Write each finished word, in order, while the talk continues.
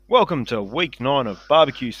Welcome to week 9 of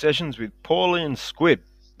Barbecue Sessions with Paulie and Squib.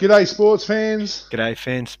 G'day, sports fans. G'day,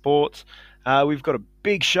 fan sports. We've got a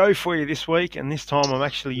big show for you this week, and this time I'm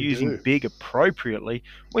actually using big appropriately.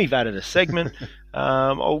 We've added a segment.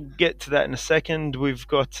 I'll get to that in a second. We've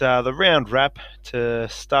got the round wrap to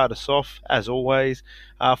start us off, as always,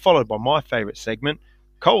 followed by my favourite segment,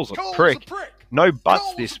 Cole's a prick. No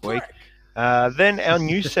butts this week. Then our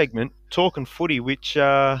new segment, Talking Footy, which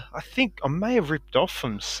I think I may have ripped off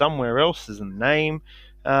from somewhere else as a name.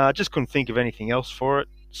 Just couldn't think of anything else for it.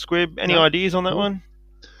 Squib, any ideas on that one?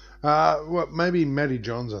 Well, maybe Matty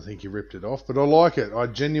Johns, I think he ripped it off, but I like it. I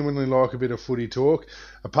genuinely like a bit of footy talk.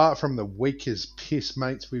 Apart from the weak as piss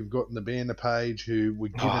mates we've got in the banner page who were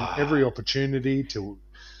given every opportunity to...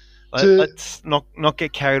 Let's not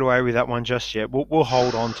get carried away with that one just yet. We'll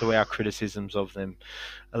hold on to our criticisms of them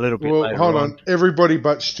a little bit later hold on. Everybody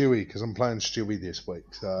but Stewie, because I'm playing Stewie this week.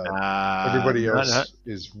 So everybody else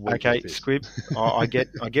is weak. Okay, Squib, I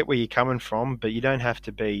get where you're coming from, but you don't have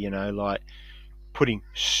to be, like putting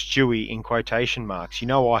Stewie in quotation marks. You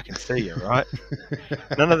know I can see you, right?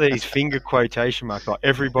 None of these finger quotation marks like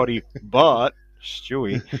everybody but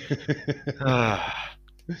Stewie.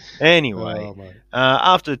 Anyway,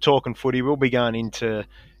 after Talking Footy, we'll be going into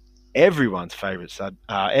everyone's favourite segment,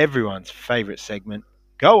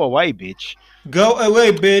 Go Away, Bitch. Go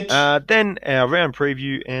away, bitch. Then our round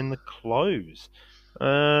preview and the close.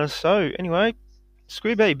 So, anyway,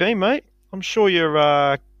 Squib, how you been, mate? I'm sure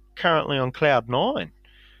you're currently on cloud 9,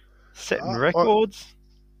 setting records.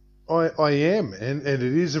 I am, and it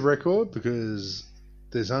is a record because...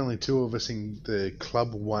 there's only two of us in the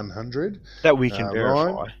Club 100. That we can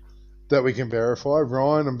verify. Ryan, that we can verify.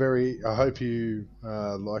 Ryan, I hope you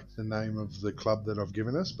like the name of the club that I've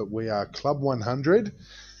given us, but we are Club 100.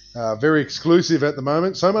 Very exclusive at the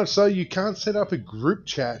moment. So much so you can't set up a group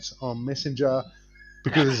chat on Messenger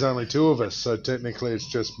because there's only two of us. So technically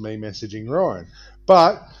it's just me messaging Ryan.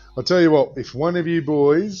 But I'll tell you what, if one of you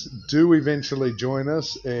boys do eventually join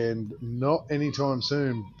us, and not anytime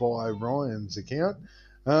soon by Ryan's account,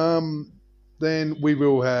 then we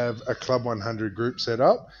will have a Club 100 group set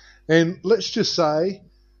up. And let's just say,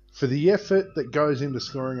 for the effort that goes into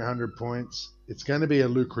scoring 100 points, it's going to be a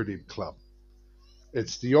lucrative club.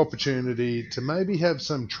 It's the opportunity to maybe have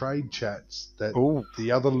some trade chats that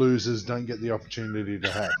the other losers don't get the opportunity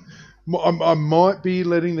to have. I might be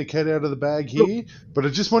letting the cat out of the bag here, but I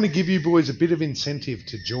just want to give you boys a bit of incentive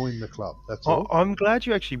to join the club. That's all. I'm glad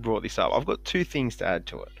you actually brought this up. I've got two things to add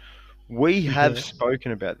to it. We have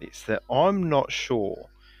spoken about this, that I'm not sure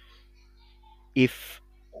if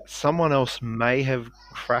someone else may have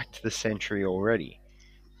cracked the century already.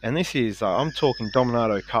 And this is, I'm talking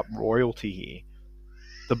Dominato Cup royalty here.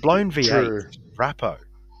 The blown V8, Rappo.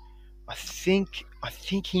 I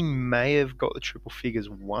think he may have got the triple figures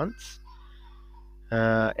once.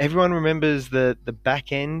 Everyone remembers the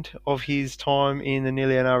back end of his time in the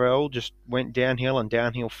Nearly NRL just went downhill and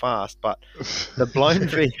downhill fast, but the blown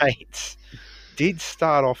V8s did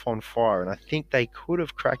start off on fire, and I think they could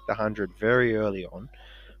have cracked the 100 very early on,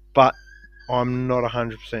 but I'm not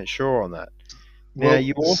 100% sure on that. Now,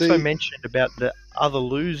 you also mentioned about the other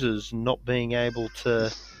losers not being able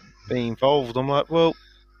to be involved. I'm like, well,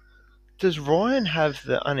 does Ryan have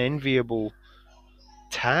the unenviable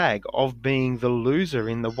tag of being the loser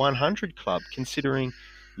in the 100 club, considering,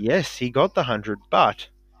 yes, he got the 100, but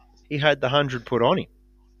he had the 100 put on him?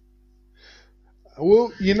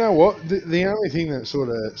 Well, you know what? The only thing that sort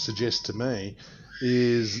of suggests to me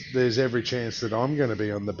is there's every chance that I'm going to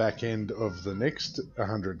be on the back end of the next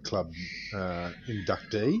 100 club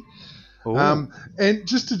inductee. And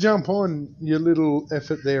just to jump on your little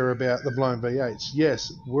effort there about the blown V8s,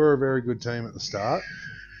 yes, we're a very good team at the start.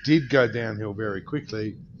 Did go downhill very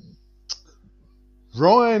quickly.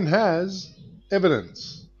 Ryan has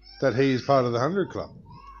evidence that he is part of the 100 club.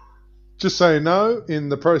 Just so you know, in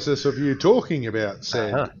the process of you talking about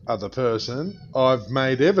said other person, I've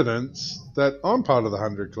made evidence that I'm part of the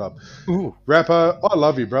 100 club. Rappo, I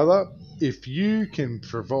love you, brother. If you can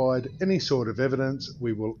provide any sort of evidence,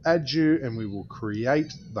 we will add you and we will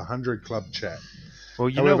create the 100 club chat. Well,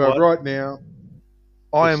 know what? Right now,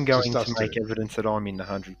 I am going to make evidence that I'm in the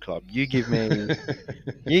 100 club. You give me a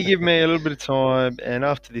little bit of time, and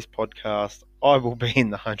after this podcast, I will be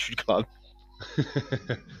in the 100 club.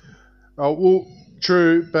 Oh, well,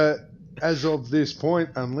 true, but as of this point,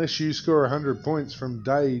 unless you score 100 points from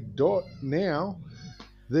day dot now,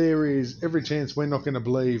 there is every chance we're not going to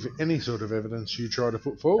believe any sort of evidence you try to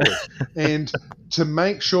put forward. And to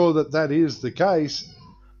make sure that that is the case,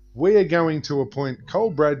 we are going to appoint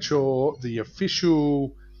Cole Bradshaw, the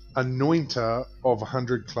official anointer of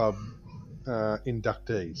 100 Club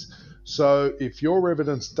inductees. So if your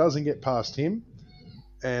evidence doesn't get past him,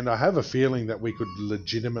 and I have a feeling that we could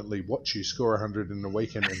legitimately watch you score 100 in a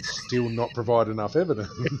weekend and still not provide enough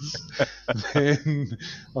evidence, then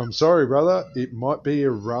I'm sorry, brother, it might be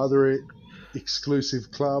a rather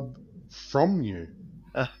exclusive club from you.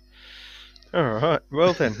 All right.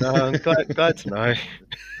 Well then, I'm glad to know.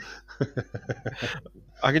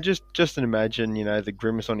 I could just imagine, the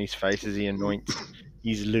grimace on his face as he anoints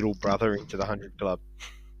his little brother into the 100 club.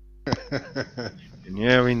 And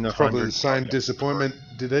in the probably the same disappointment.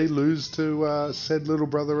 Did he lose to said little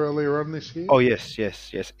brother earlier on this year? Oh yes.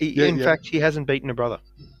 In fact, he hasn't beaten a brother.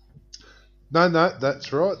 No,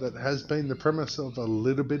 that's right. That has been the premise of a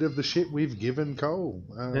little bit of the shit we've given Cole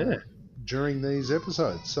during these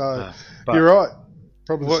episodes. So you're right.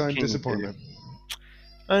 Probably the same disappointment.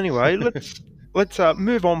 Anyway, let's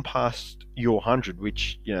move on past your 100,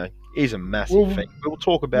 which is a massive thing. We'll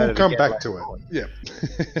talk about it. We'll come back to it. Yeah.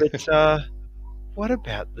 But what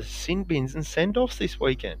about the sin bins and send-offs this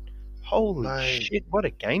weekend? Holy shit! What a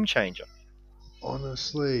game changer.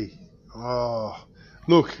 Honestly,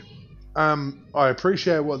 look, I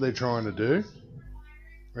appreciate what they're trying to do.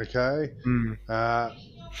 Okay.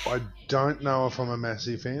 I don't know if I'm a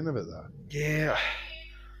massive fan of it though. Yeah.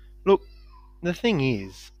 Look, the thing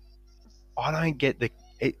is, I don't get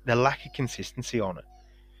the lack of consistency on it.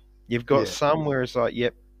 You've got some where it's like,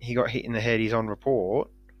 yep, he got hit in the head, he's on report,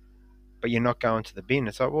 but you're not going to the bin.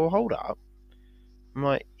 It's like, well, hold up. I'm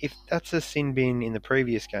like, if that's a sin bin in the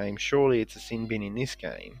previous game, surely it's a sin bin in this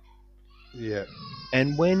game. Yeah.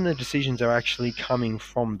 And when the decisions are actually coming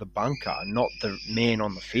from the bunker, not the man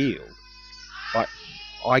on the field, like,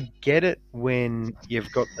 I get it when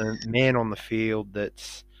you've got the man on the field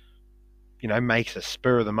that's, makes a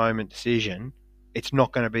spur-of-the-moment decision. It's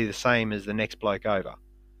not going to be the same as the next bloke over.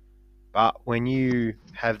 But when you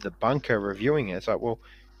have the bunker reviewing it, it's like, well,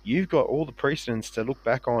 you've got all the precedents to look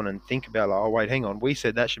back on and think about, like, oh, wait, hang on. We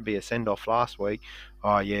said that should be a send-off last week.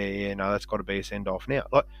 Oh, yeah, no, that's got to be a send-off now.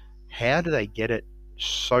 Like, how do they get it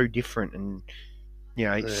so different and,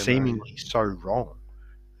 seemingly so wrong?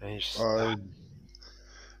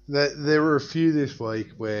 There were a few this week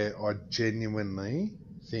where I genuinely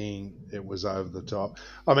think it was over the top.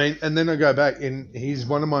 I mean, and then I go back, and he's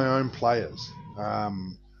one of my own players.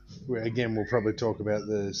 Again, we'll probably talk about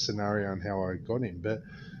the scenario and how I got him, but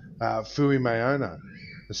Fui Mayono,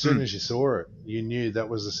 as soon as you saw it, you knew that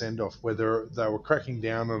was a send-off. Whether they were cracking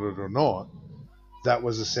down on it or not, that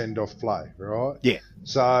was a send-off play, right? Yeah.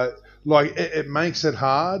 So, it makes it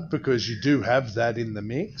hard because you do have that in the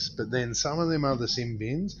mix, but then some of them other sin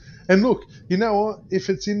bins. And look, you know what? If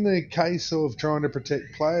it's in the case of trying to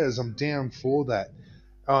protect players, I'm down for that.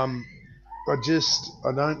 I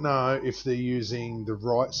don't know if they're using the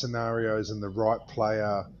right scenarios and the right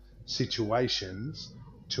player situations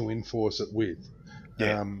to enforce it with.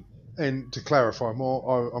 Yeah. And to clarify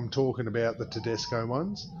more, I'm talking about the Tedesco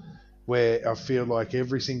ones, where I feel like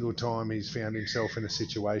every single time he's found himself in a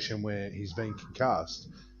situation where he's been concussed,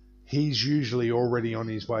 he's usually already on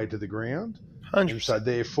his way to the ground. 100%. And so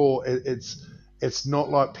therefore it's not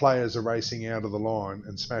like players are racing out of the line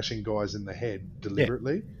and smashing guys in the head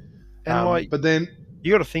deliberately. Yeah. And but then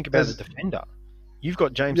you got to think about the defender. You've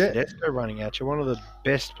got James Tedesco running at you, one of the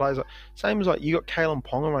best players. Same as you got Kalen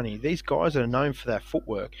Ponga running. These guys are known for their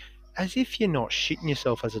footwork. As if you're not shitting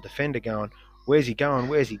yourself as a defender going, where's he going?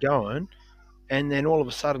 Where's he going? And then all of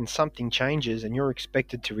a sudden something changes and you're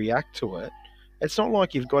expected to react to it. It's not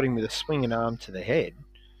like you've got him with a swinging arm to the head.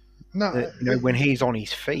 No, when he's on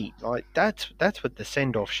his feet, that's what the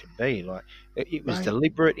send-off should be. It was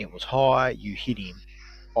deliberate. It was high. You hit him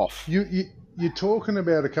off. You're talking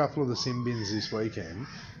about a couple of the sin bins this weekend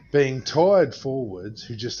being tired forwards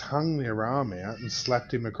who just hung their arm out and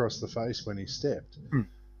slapped him across the face when he stepped.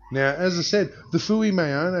 Now, as I said, the Fui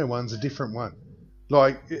Mayono one's a different one.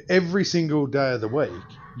 Every single day of the week,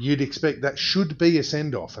 you'd expect that should be a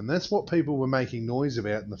send-off. And that's what people were making noise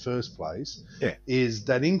about in the first place, is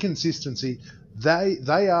that inconsistency. They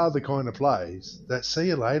are the kind of plays that see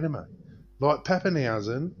you later, mate. Like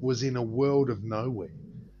Pappenhausen was in a world of nowhere,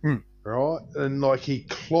 right? And he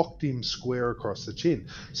clocked him square across the chin.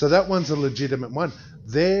 So that one's a legitimate one.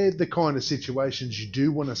 They're the kind of situations you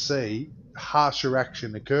do want to see harsher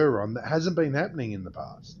action occur on that hasn't been happening in the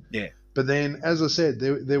past. Yeah. But then, as I said,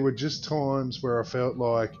 there were just times where I felt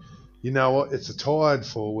like, you know what, it's a tired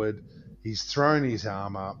forward. He's thrown his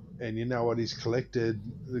arm up, and you know what, he's collected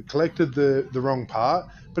the wrong part,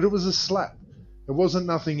 but it was a slap. It wasn't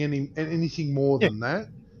anything more than that.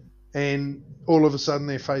 And all of a sudden,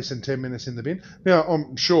 they're facing 10 minutes in the bin. Now,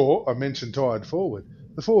 I'm sure I mentioned tired forward,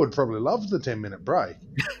 The forward probably loves the 10-minute break,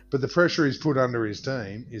 but the pressure he's put under his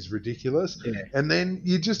team is ridiculous. Yeah. And then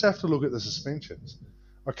you just have to look at the suspensions.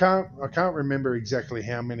 I can't remember exactly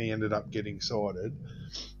how many ended up getting cited,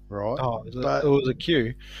 right? Oh, it was a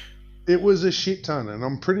queue. It was a shit ton, and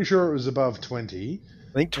I'm pretty sure it was above 20.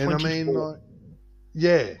 I think 24. And I mean, like,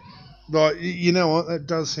 yeah, like, you know what? That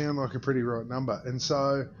does sound like a pretty right number. And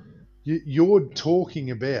so you're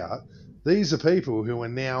talking about these are people who are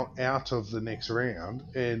now out of the next round,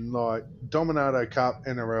 and like Dominato Cup,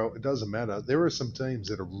 NRL, it doesn't matter. There are some teams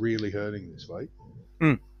that are really hurting this week.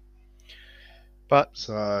 But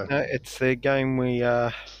so it's the game we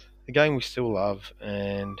still love,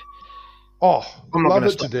 and I'm not love going to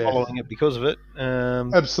it stop to death. Following it because of it.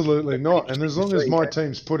 Absolutely not. And as long as my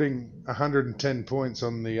team's putting 110 points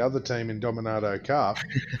on the other team in Dominato Cup,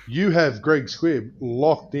 you have Greg Squibb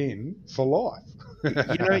locked in for life.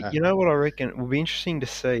 you know what I reckon? It will be interesting to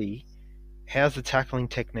see how's the tackling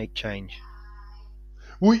technique change.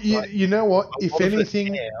 Well, you know what? If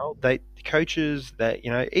anything, now, the coaches that,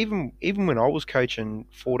 even when I was coaching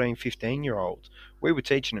 14, 15-year-olds, we were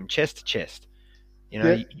teaching them chest to chest. You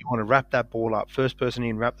want to wrap that ball up. First person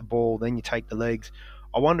in, wrap the ball, then you take the legs.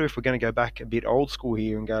 I wonder if we're going to go back a bit old school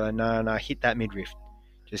here and go, no, hit that midriff.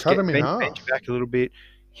 Just cut them in half. Bench back a little bit,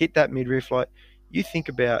 hit that midriff. Like, you think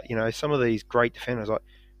about, some of these great defenders like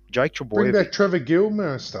Jake Trbojevic. Bring back Trevor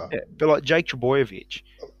Gilmeister. Yeah, but like Jake Trbojevic.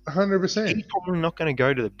 100%. He's probably not going to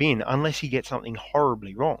go to the bin unless he gets something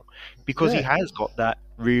horribly wrong, because he has got that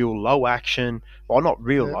real low action. Well, not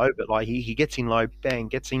real low, but like he gets in low, bang,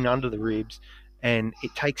 gets in under the ribs, and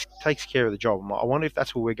it takes care of the job. I wonder if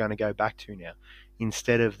that's what we're going to go back to now,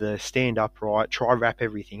 instead of the stand upright, try wrap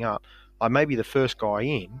everything up. Like maybe the first guy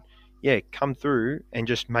in, come through and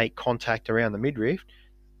just make contact around the midriff.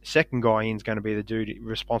 Second guy in is going to be the dude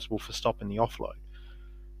responsible for stopping the offload.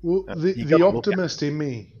 Well, the optimist in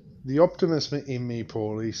me,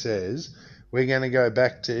 Paulie, says we're going to go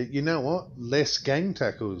back to, less gang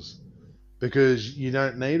tackles, because you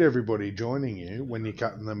don't need everybody joining you when you're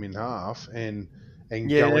cutting them in half and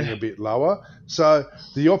going a bit lower. So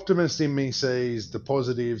the optimist in me sees the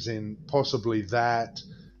positives in possibly that,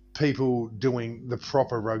 people doing the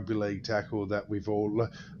proper rugby league tackle that we've all...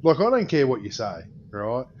 Like, I don't care what you say,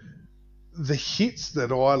 right? The hits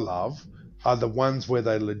that I love are the ones where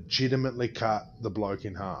they legitimately cut the bloke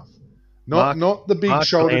in half. Not the big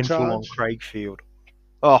shoulder charge. On Craigfield.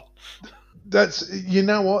 Oh. That's,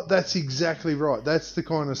 that's exactly right. That's the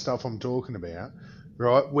kind of stuff I'm talking about,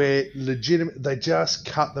 right? Where they just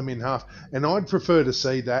cut them in half. And I'd prefer to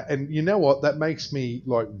see that. And you know what? That makes me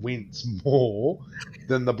like wince more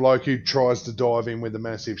than the bloke who tries to dive in with a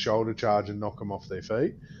massive shoulder charge and knock them off their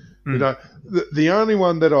feet. The only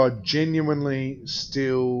one that I genuinely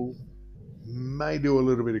still may do a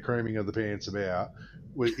little bit of creaming of the pants about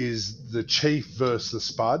is the Chief versus the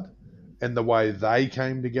Spud and the way they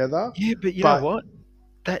came together. Yeah, but you know what?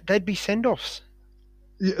 They'd be send-offs.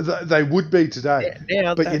 Yeah, they would be today.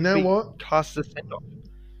 Yeah, but you know what? Class the send-off.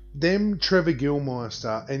 Them Trevor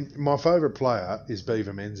Gilmeister, and my favourite player is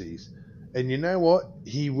Beaver Menzies. And you know what?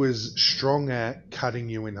 He was strong at cutting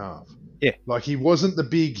you in half. Yeah. Like, he wasn't the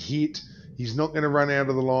big hit. He's not going to run out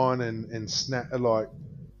of the line and snap, like,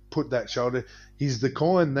 put that shoulder. He's the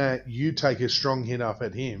kind that you take a strong hit up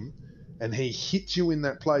at him and he hits you in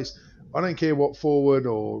that place. I don't care what forward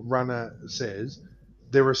or runner says.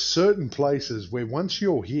 There are certain places where once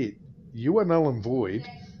you're hit, you are null and void,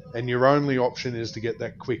 and your only option is to get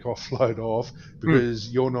that quick offload off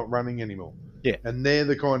because you're not running anymore. Yeah. And they're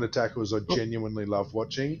the kind of tackles I genuinely love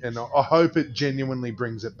watching, and I hope it genuinely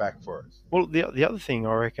brings it back for us. Well, the other thing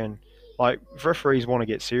I reckon, like, if referees want to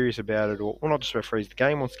get serious about it, or well, not just referees, the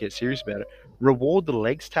game wants to get serious about it, reward the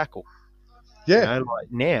legs tackle. Yeah.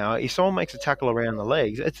 Like now, if someone makes a tackle around the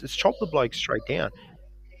legs, it's chop the bloke straight down.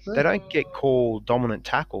 They don't get called dominant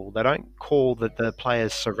tackle. They don't call that the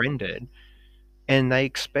player's surrendered, and they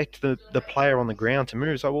expect the player on the ground to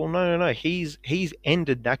move. So, well, no. He's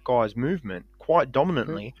ended that guy's movement quite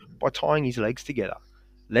dominantly by tying his legs together.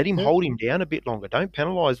 Let him hold him down a bit longer. Don't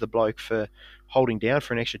penalise the bloke for holding down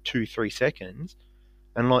for an extra 2-3 seconds.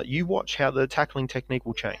 And like, you watch how the tackling technique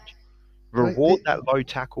will change. Reward that low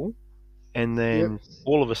tackle, and then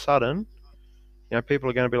all of a sudden, people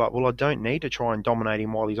are going to be like, well, I don't need to try and dominate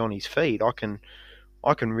him while he's on his feet. I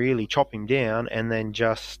can really chop him down, and then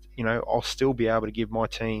just, I'll still be able to give my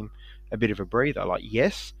team a bit of a breather. Like,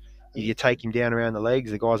 yes, if you take him down around the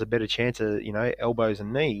legs, the guy's a better chance of, elbows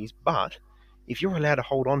and knees. But if you're allowed to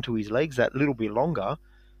hold on to his legs that little bit longer,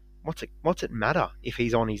 what's it matter if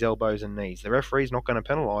he's on his elbows and knees? The referee's not going to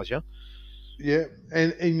penalise you. Yeah,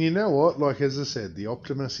 and you know what? Like, as I said, the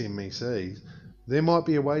optimist in me sees there might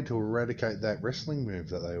be a way to eradicate that wrestling move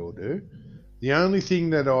that they all do. The only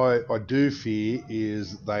thing that I do fear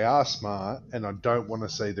is they are smart, and I don't want to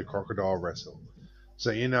see the crocodile wrestle.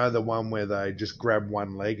 So you know the one where they just grab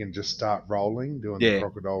one leg and just start rolling, doing the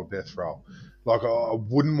crocodile death roll. Like I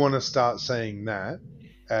wouldn't want to start seeing that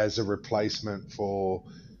as a replacement for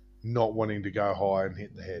not wanting to go high and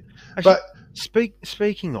hit the head. Actually, but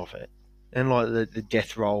speaking of it, and like the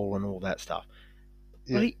death roll and all that stuff,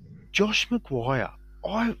 like Josh Maguire,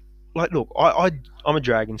 I'm a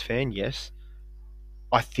Dragons fan, yes.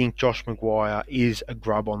 I think Josh Maguire is a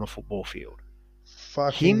grub on the football field.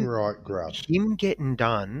 Fucking right, grub. Him getting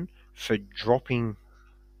done for dropping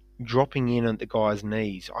in at the guy's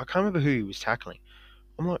knees. I can't remember who he was tackling.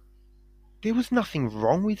 I'm like, there was nothing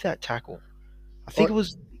wrong with that tackle. I think it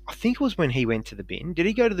was when he went to the bin. Did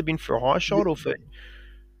he go to the bin for a high shot or for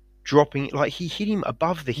dropping? Like he hit him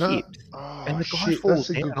above the hips, and the guy falls down. That's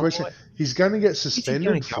a good question. Like, he's going to get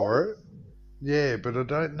suspended for it. Yeah, but I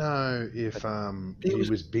don't know if he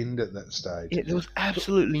was binned at that stage. Yeah, there was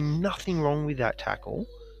absolutely nothing wrong with that tackle.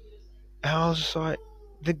 And I was just like,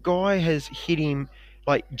 the guy has hit him.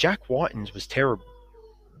 Like, Jack Whiten's was terrible.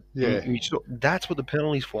 Yeah. That's what the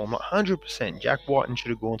penalty's for. I'm like, 100%. Jack Whiten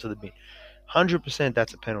should have gone to the bin. 100%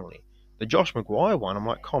 that's a penalty. The Josh Maguire one, I'm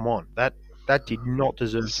like, come on. That did not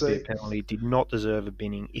deserve to be a penalty. It did not deserve a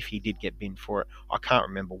binning if he did get binned for it. I can't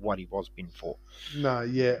remember what he was binned for. No,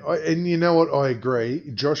 yeah. And you know what? I agree.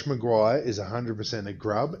 Josh Maguire is 100% a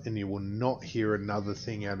grub, and you will not hear another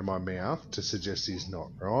thing out of my mouth to suggest he's not,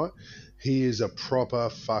 right? He is a proper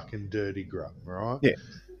fucking dirty grub, right? Yeah.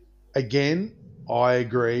 Again, I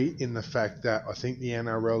agree in the fact that I think the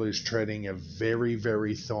NRL is treading a very,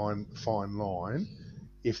 very fine line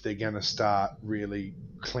if they're going to start really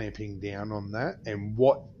clamping down on that, and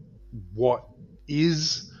what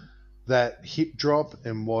is that hip drop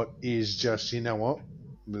and what is just, you know what,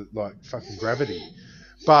 like fucking gravity.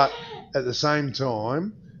 But at the same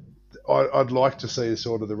time, I'd like to see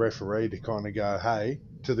sort of the referee to kind of go, hey,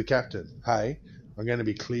 to the captain, hey, I'm going to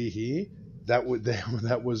be clear here, that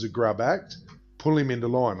was a grub act, pull him into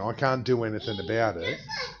line. I can't do anything about it.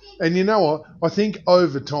 And you know what, I think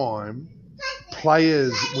over time,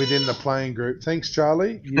 players within the playing group. Thanks,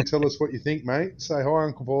 Charlie. You tell us what you think, mate. Say hi,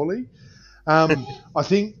 Uncle Paulie. I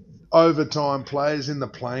think over time, players in the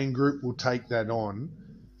playing group will take that on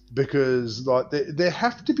because, like, there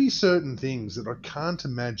have to be certain things that I can't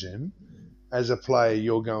imagine as a player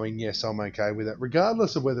you're going, yes, I'm okay with that,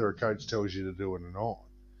 regardless of whether a coach tells you to do it or not.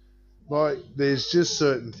 Like, there's just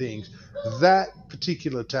certain things. That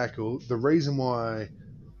particular tackle, the reason why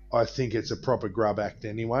I think it's a proper grub act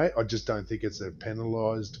anyway, I just don't think it's a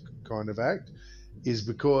penalised kind of act, is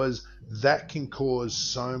because that can cause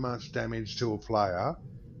so much damage to a player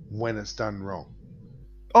when it's done wrong.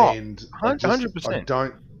 Oh, and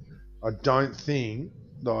 100%. I don't think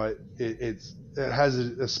like it has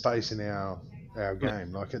a space in our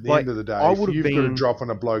game. Like at the end of the day, if you've got to drop on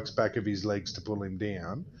a bloke's back of his legs to pull him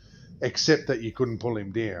down, accept that you couldn't pull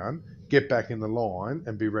him down, get back in the line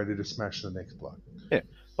and be ready to smash the next bloke. Yeah.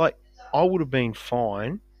 Like, I would have been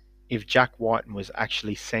fine if Jack Whiten was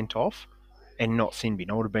actually sent off and not sin bin.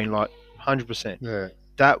 I would have been like 100%. Yeah.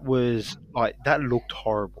 That was like, that looked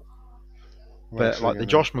horrible. But like the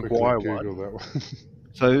Josh Maguire one.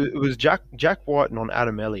 So it was Jack Whiten on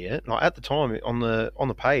Adam Elliott. Like at the time on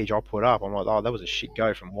the page I put up, I'm like, oh, that was a shit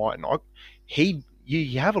go from Whiten.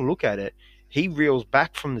 You have a look at it. He reels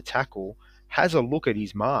back from the tackle, has a look at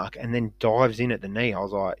his mark, and then dives in at the knee. I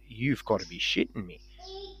was like, you've got to be shitting me.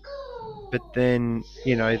 But then,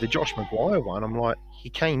 you know, the Josh Maguire one, I'm like, he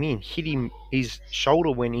came in, hit him, his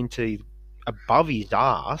shoulder went into above his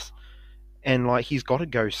ass, and like he's got to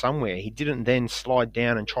go somewhere. He didn't then slide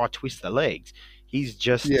down and try to twist the legs. He's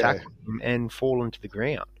just tackled him and fallen to the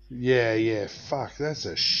ground. Yeah, fuck, that's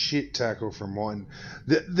a shit tackle from Whiten.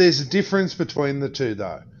 There's a difference between the two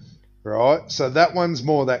though, right? So that one's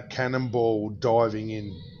more that cannonball diving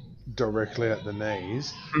in directly at the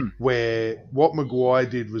knees, where what Maguire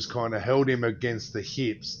did was kind of held him against the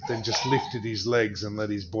hips, then just lifted his legs and let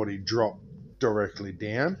his body drop directly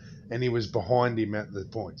down, and he was behind him at the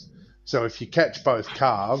points. So if you catch both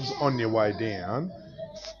calves on your way down,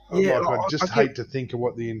 I just hate to think of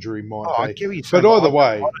what the injury might be. I get what you're saying, but either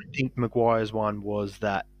way, I don't think Maguire's one was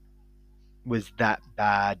that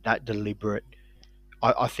bad, that deliberate.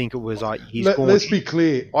 I think it was like let's be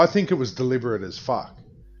clear. I think it was deliberate as fuck.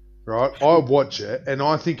 Right? I watch it and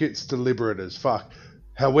I think it's deliberate as fuck.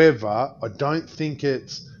 However, I don't think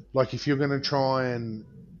it's like if you're going to try and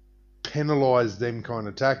penalise them kind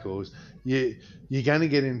of tackles, you're going to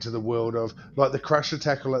get into the world of like the crusher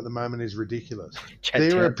tackle at the moment is ridiculous.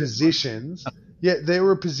 There are positions Yet there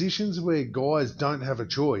are positions where guys don't have a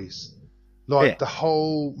choice. Like the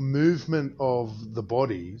whole movement of the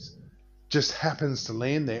bodies just happens to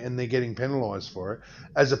land there and they're getting penalised for it,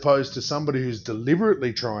 as opposed to somebody who's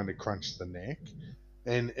deliberately trying to crunch the neck.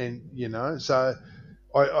 And you know, so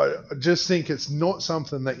I just think it's not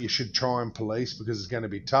something that you should try and police because it's going to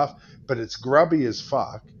be tough, but it's grubby as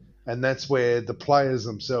fuck. And that's where the players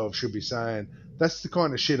themselves should be saying, that's the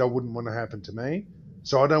kind of shit I wouldn't want to happen to me.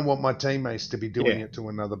 So I don't want my teammates to be doing it to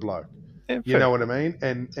another bloke. Yeah, you know what I mean?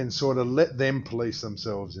 And sort of let them police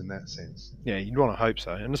themselves in that sense. Yeah, you'd want to hope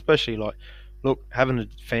so. And especially, like, look, having to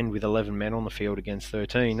defend with 11 men on the field against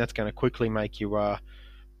 13, that's going to quickly make you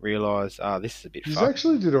realise, this is a bit You fucked.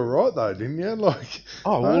 actually did all right, though, didn't you? Like,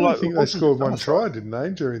 I think they scored one try, didn't they,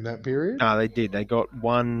 during that period? No, they did. They got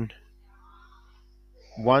one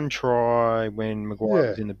try when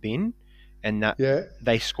Maguire was in the bin, and that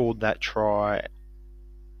they scored that try,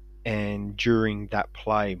 and during that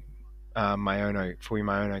play, Fui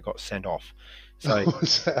Mayono got sent off. So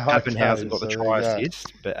Pappenhausen got the try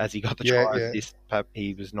assist, but as he got the try assist,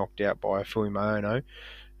 he was knocked out by Fui Mayono,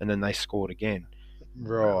 and then they scored again.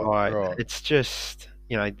 Right. It's just,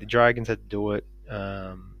 you know, the Dragons had to do it.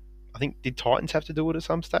 I think, did Titans have to do it at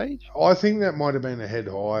some stage? I think that might have been a head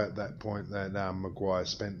high at that point that Maguire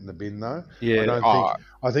spent in the bin, though. Yeah.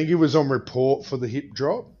 I think he was on report for the hip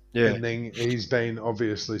drop. Yeah. And then he's been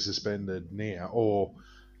obviously suspended now or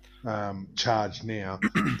charged now.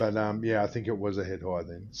 But, I think it was a head high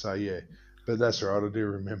then. So, yeah. But that's right. I do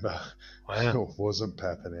remember. Wow. It wasn't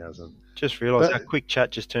Pappenhausen. Just realised our quick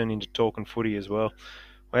chat just turned into talking footy as well.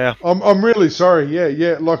 Wow. I'm really sorry.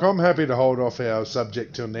 Yeah. Like, I'm happy to hold off our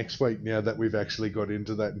subject till next week now that we've actually got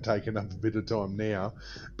into that and taken up a bit of time now.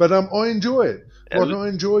 But I enjoy it. Like, I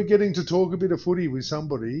enjoy getting to talk a bit of footy with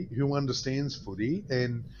somebody who understands footy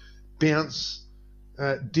and bounce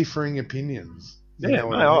differing opinions. You know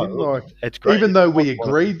what I mean? Like, it's great. Even though we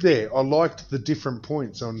agreed there, I liked the different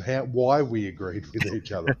points on why we agreed with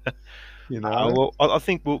each other. You know. Well, I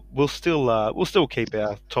think we'll still keep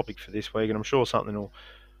our topic for this week, and I'm sure something will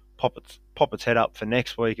pop its head up for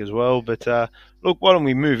next week as well. But look, why don't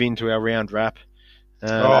we move into our round wrap?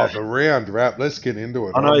 The round wrap. Let's get into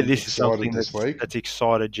it. I know this is something that's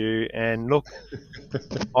excited you. And look,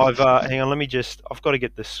 I've hang on. I've got to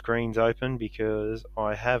get the screens open because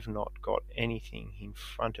I have not got anything in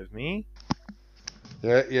front of me.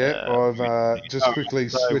 Yeah. I've just quickly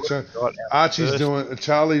switched on.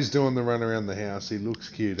 Charlie's doing the run around the house. He looks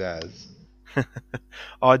cute as.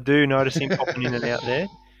 I do notice him popping in and out there.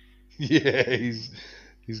 Yeah, he's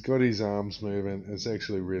got his arms moving. It's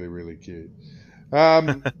actually really, really cute.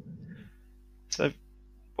 So,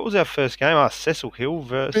 what was our first game? Cecil Hill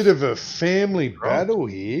versus... Bit of a family battle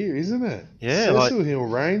here, isn't it? Yeah. Cecil Hill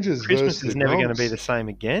Rangers Christmas versus is never going to be the same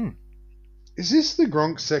again. Is this the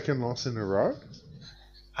Gronk second loss in a row?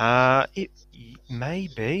 It may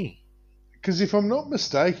be. Because if I'm not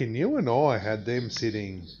mistaken, you and I had them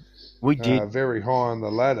sitting... We did. Very high on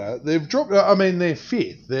the ladder. They've dropped... I mean, they're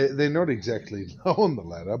fifth. They're not exactly low on the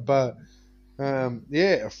ladder, but...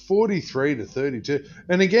 43-32.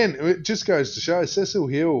 And again, it just goes to show Cecil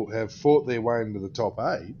Hill have fought their way into the top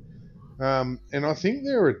 8. And I think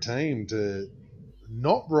they're a team to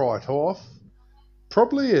not write off.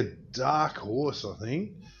 Probably a dark horse, I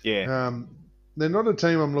think. Yeah. They're not a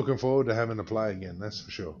team I'm looking forward to having to play again, that's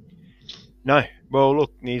for sure. No. Well,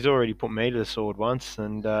 look, he's already put me to the sword once,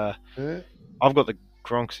 and I've got the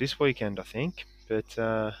Gronks this weekend, I think. But...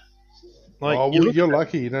 you're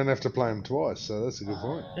lucky you don't have to play him twice, so that's a good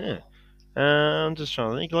point. Yeah. I'm just trying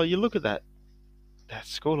to think. Like, you look at that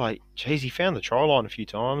score, like, geez, he found the try line a few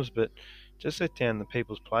times, but just let down the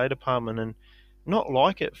people's play department, and not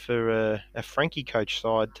like it for a Frankie coach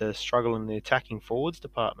side to struggle in the attacking forwards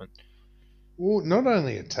department. Well, not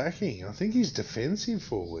only attacking, I think he's defensive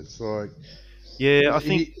forwards. Like, yeah, I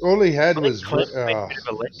think all he had was a bit of a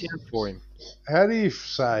letdown for him. How do you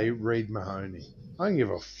say Reed Mahoney? I don't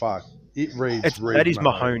give a fuck. It reads Reed that is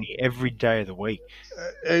Mahoney every day of the week.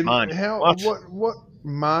 And Marnie. What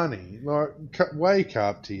Marnie? Like, wake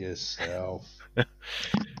up to yourself.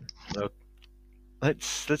 Look,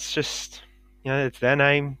 let's just, it's their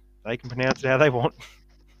name. They can pronounce it how they want.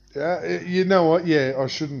 You know what? Yeah, I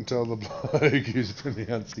shouldn't tell the bloke who's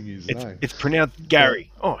pronouncing his name. It's pronounced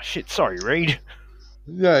Gary. Oh shit! Sorry, Reed.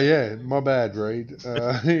 Yeah, my bad, Reed.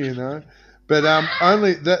 But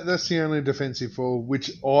only that's the only defensive forward,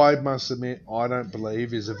 which I must admit I don't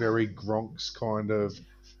believe is a very Gronks kind of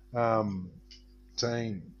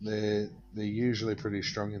team. They're usually pretty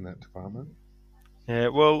strong in that department. Yeah,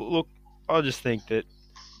 well, look, I just think that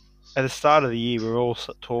at the start of the year we were all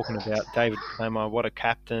talking about David Clemmer, what a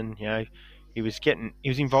captain. He was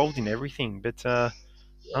involved in everything, but I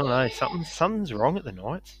don't know. Something's wrong at the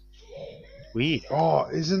Knights. Weird. Oh,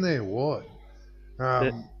 isn't there what?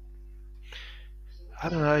 I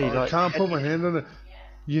don't know. I can't put my hand on it.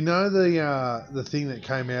 You know the thing that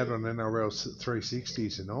came out on NRL 360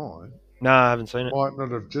 tonight? No, I haven't seen it. Might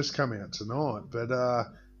not have just come out tonight, but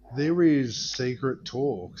there is secret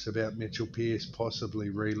talks about Mitchell Pearce possibly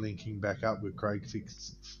relinking back up with Craig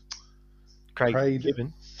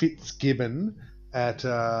Fitzgibbon at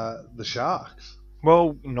the Sharks.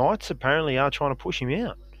 Well, Knights apparently are trying to push him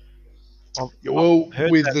out.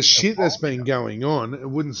 With the shit that's been going on, it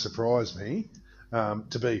wouldn't surprise me,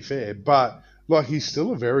 to be fair. But like, he's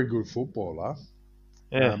still a very good footballer.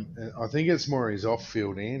 Yeah. I think it's more his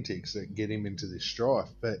off-field antics that get him into this strife.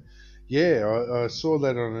 But yeah, I saw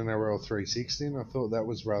that on NRL 360, and I thought that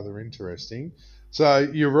was rather interesting. So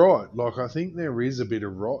you're right. Like, I think there is a bit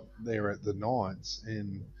of rot there at the Knights,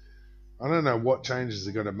 and I don't know what changes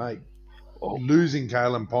they're going to make. Losing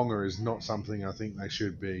Kalen Ponga is not something I think they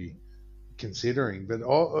should be considering. But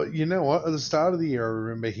you know what? At the start of the year, I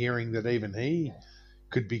remember hearing that even he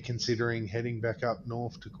could be considering heading back up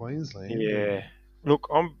north to Queensland. Yeah. Look,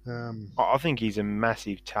 I think he's a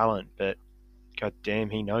massive talent, but god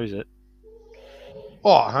damn, he knows it.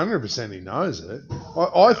 Oh, 100% he knows it.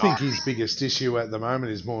 I think his biggest issue at the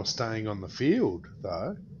moment is more staying on the field,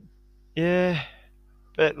 though. Yeah,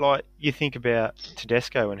 but like, you think about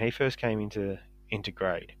Tedesco when he first came into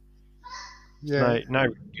grade. Yeah.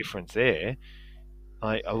 No difference there.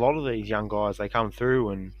 Like, a lot of these young guys, they come through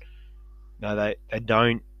and they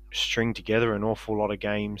don't string together an awful lot of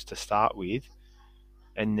games to start with.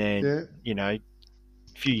 And then, a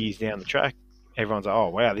few years down the track, everyone's like, oh,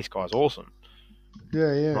 wow, this guy's awesome.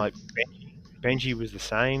 Yeah. Like, Benji was the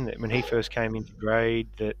same, that when he first came into grade,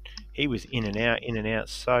 that he was in and out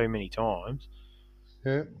so many times.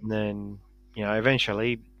 Yeah. And then,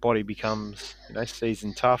 eventually, body becomes,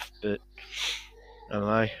 seasoned tough. But, I don't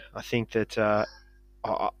know, I think that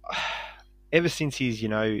ever since his,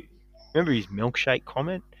 remember his milkshake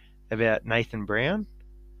comment about Nathan Brown?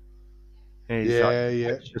 And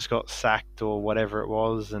he's just got sacked or whatever it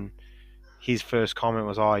was, and his first comment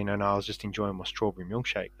was, "Oh, no, I was just enjoying my strawberry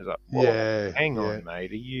milkshake." I was like, hang on,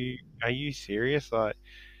 mate, are you serious? Like,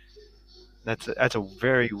 that's a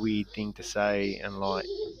very weird thing to say, and like,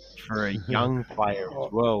 for a young player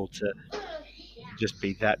as well to just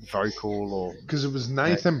be that vocal, or because it was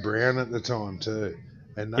Nathan Brown at the time too,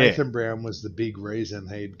 and Nathan Brown was the big reason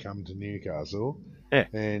he'd come to Newcastle. Yeah.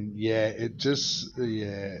 And it just,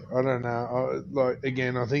 I don't know.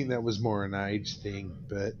 Again, I think that was more an age thing.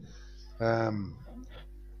 But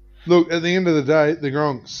look, at the end of the day, the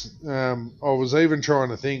Gronks, I was even trying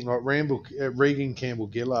to think, like, Regan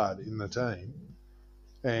Campbell-Gillard in the team,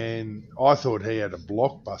 and I thought he had a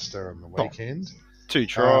blockbuster on the weekend. 2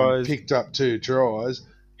 tries. Picked up 2 tries.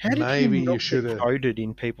 How did you should have voted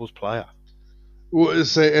in people's player? Well,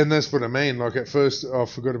 see, and that's what I mean. Like, at first, I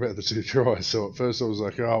forgot about the 2 tries. So at first I was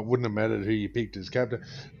like, oh, it wouldn't have mattered who you picked as captain.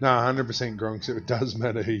 No, 100% Gronks. It does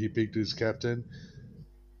matter who you picked as captain.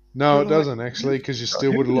 No, it doesn't, actually, because you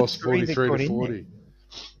still would have lost 43 to 40.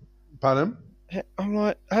 Pardon? I'm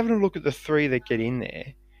like, having a look at the 3 that get in there.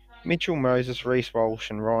 Mitchell Moses, Reece Walsh,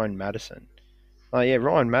 and Ryan Madison.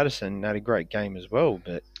 Ryan Madison had a great game as well,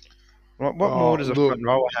 but what more does a front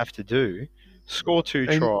rower have to do? Score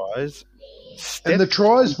 2 tries. And the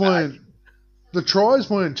tries weren't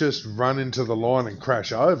just run into the line and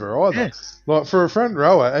crash over either. Yes. Like, for a front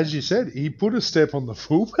rower, as you said, he put a step on the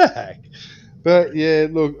fullback. But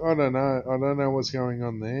look, I don't know what's going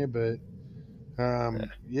on there, but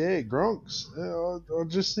Gronks. I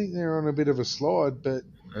just think they're on a bit of a slide. But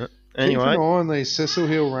anyway, keep an eye on these Cecil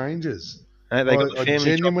Hill Rangers. They got the I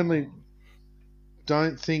genuinely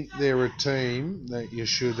don't think they're a team that you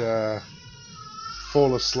should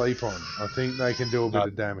fall asleep on. I think they can do a bit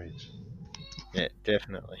of damage. Yeah,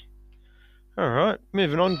 definitely. All right,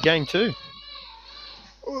 moving on. Game 2.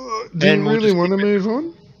 Do you really want to move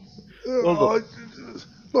on? Well,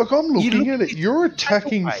 look, I'm looking at it. Your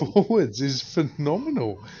attacking forwards is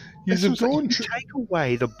phenomenal. You take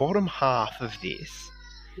away the bottom half of this,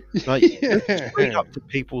 straight up to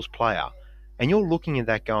people's player, and you're looking at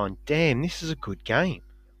that going, "Damn, this is a good game."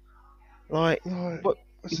 But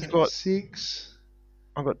you've got 6.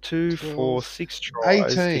 I've got 2, 4, 6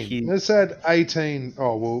 tries. 18. Let's add 18.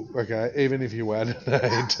 Oh, well, okay. Even if you added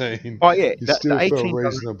 18, you still the 18 fell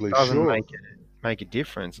reasonably doesn't short. make a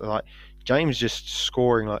difference. Like, James just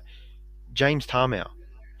scoring, like James Tarmow,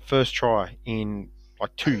 first try in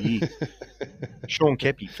like 2 years. Sean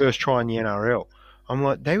Kepi, first try in the NRL. I'm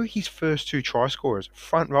like, they were his first 2 try scorers,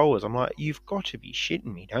 front rowers. I'm like, you've got to be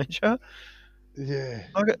shitting me, don't you? Yeah.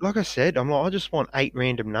 Like I said, I just want 8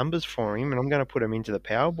 random numbers for him, and I'm going to put him into the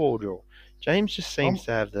Powerball draw. James just seems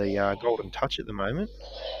to have the golden touch at the moment.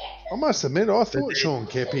 I must admit, I But thought Sean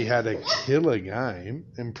Kepi had a killer game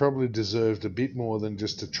and probably deserved a bit more than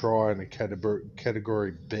just a try in a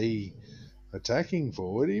category B attacking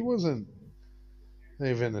forward. He wasn't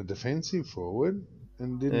even a defensive forward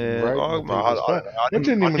and didn't rate I in the don't people's play. know. I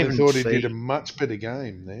genuinely even thought he did a much better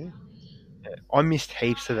game there. I missed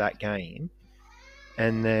heaps of that game.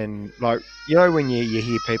 And then, like, you know when you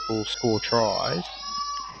hear people score tries?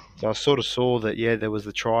 So I sort of saw that, there was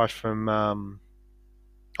the try from,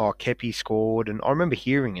 Kepi scored, and I remember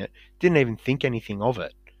hearing it. Didn't even think anything of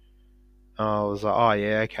it. I was like, oh,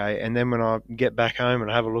 yeah, okay. And then when I get back home and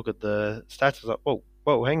I have a look at the stats, I was like,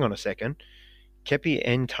 whoa, hang on a second. Kepi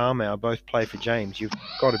and Tamau both play for James. You've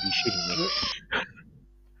got to be shitting me.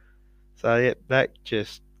 So, yeah, that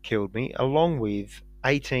just killed me, along with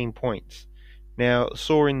 18 points. Now,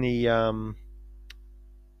 saw in the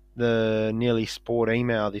Nearly Sport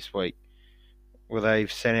email this week where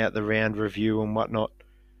they've sent out the round review and whatnot.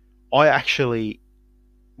 I actually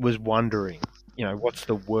was wondering, what's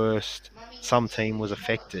the worst some team was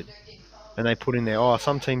affected. And they put in there,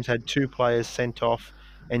 some teams had 2 players sent off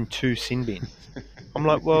and 2 sin bins. I'm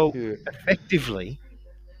like, well, effectively,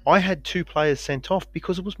 I had 2 players sent off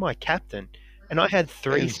because it was my captain. And I had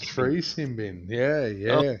 3 sin bin.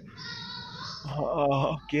 Yeah.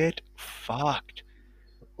 Oh, get fucked.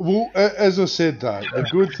 Well, as I said, though, the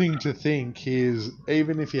good thing to think is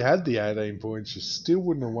even if you had the 18 points, you still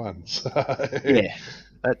wouldn't have won. So, yeah,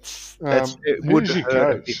 that's it would who's your hurt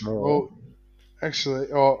coach? a bit more. Well, actually,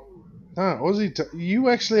 no, Aussie. You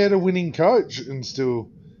actually had a winning coach and still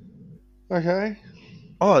okay.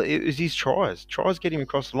 Oh, it was his tries. Tries get him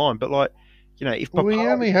across the line, but if he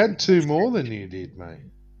only had 2 more than you did, mate.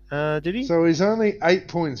 Did he? So he's only 8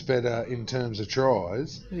 points better in terms of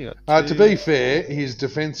tries. To be fair, his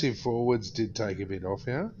defensive forwards did take a bit off,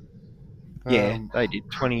 yeah, they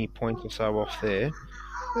did 20 points or so off there.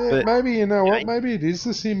 Yeah, but maybe what? Maybe it is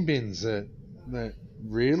the sin bins that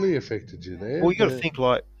really affected you there. Well, you got to think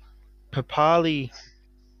like Papali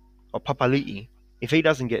or Papali'i. If he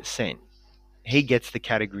doesn't get sent, he gets the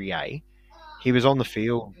category A. He was on the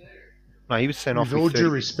field. No, he was sent off. With all due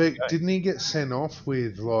respect, didn't he get sent off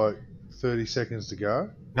with like 30 seconds to go?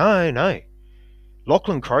 No.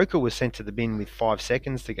 Lachlan Croker was sent to the bin with 5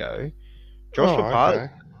 seconds to go. Josh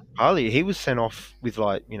Papali, he was sent off with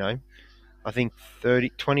I think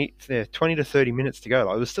 20 to 30 minutes to go.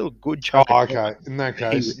 It was still a good chunk. Oh, okay. In that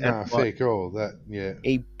case, fair call.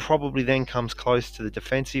 He probably then comes close to the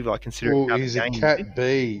defensive. Considering he's a Cat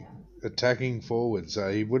B attacking forward, so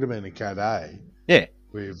he would have been a Cat A. Yeah.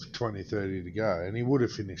 With 20, 30 to go, and he would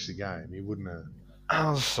have finished the game. He wouldn't have.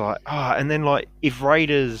 I was like, and then if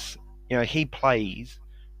Raiders, he plays,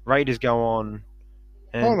 Raiders go on.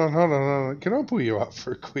 And... Hold on. Can I pull you up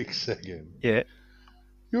for a quick second? Yeah.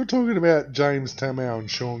 You're talking about James Tamau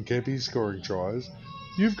and Sean Kepi scoring tries.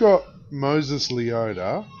 You've got Moses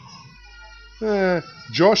Leota,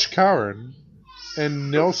 Josh Curran,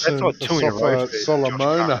 and Nelson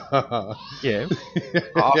Solomona. Yeah.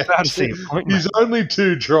 I'm about to see a point. He's only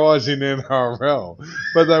 2 tries in NRL,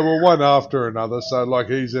 but they were one after another, so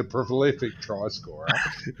he's a prolific try scorer.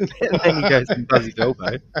 And then he goes and does his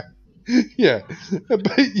elbow. Yeah,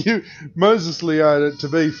 but Moses Leota, to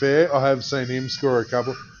be fair, I have seen him score a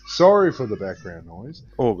couple. Sorry for the background noise.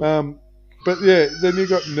 But yeah, then you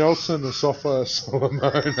got Nelson Asafa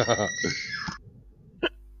Solomona.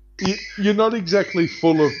 You're not exactly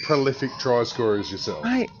full of prolific try scorers yourself.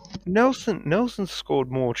 Mate, Nelson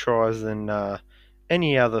scored more tries than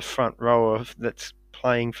any other front rower that's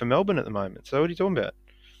playing for Melbourne at the moment. So what are you talking about?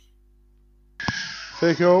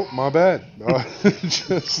 Fair call, my bad. I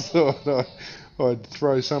just thought I'd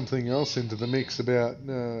throw something else into the mix about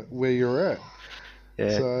where you're at.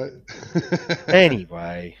 Yeah. So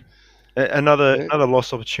anyway, another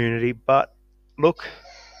lost opportunity, but look,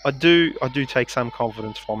 I do take some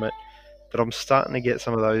confidence from it that I'm starting to get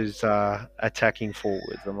some of those attacking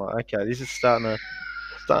forwards. I'm like, okay, this is starting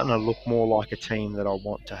to look more like a team that I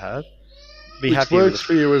want to have. Which works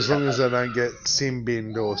for you as long as they don't get sin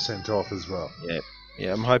binned or sent off as well.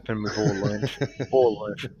 Yeah, I'm hoping we've all learned from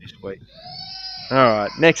this week. All right,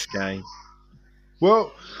 next game.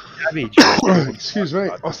 Well, excuse me.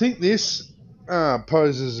 I think this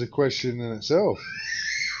poses a question in itself.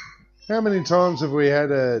 How many times have we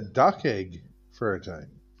had a duck egg for a team?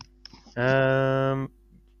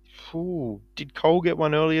 Did Cole get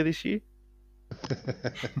one earlier this year?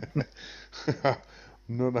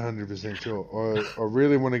 Not 100% sure. I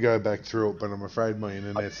really want to go back through it, but I'm afraid my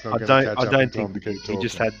internet's not I going to don't. catch I up in don't time think to keep he talking.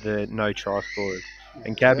 just had the no try scorers,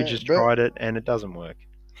 and Cabbage has but tried it and it doesn't work.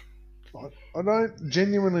 I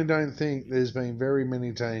genuinely don't think there's been very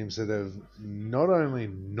many teams that have not only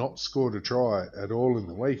not scored a try at all in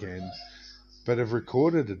the weekend, but have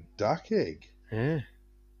recorded a duck egg. Yeah.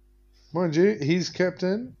 Mind you, his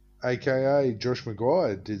captain, aka Josh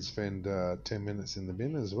Maguire, did spend 10 minutes in the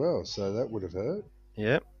bin as well, so that would have hurt.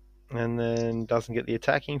 Yep. And then doesn't get the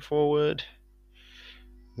attacking forward.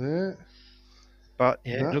 Yeah. But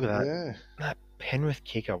yeah, look at that. Yeah. That Penrith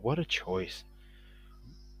kicker, what a choice.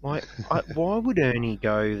 Why would Ernie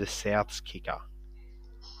go the South's kicker?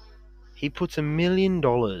 He puts $1 million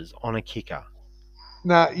on a kicker.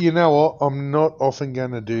 Nah, you know what? I'm not often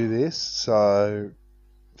going to do this, so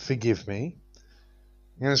forgive me.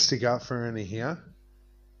 I'm going to stick up for Ernie here.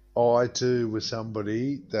 I too was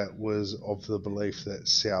somebody that was of the belief that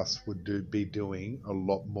South would be doing a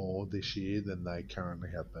lot more this year than they currently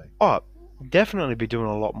have been. Oh, definitely be doing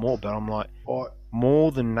a lot more, but I'm like,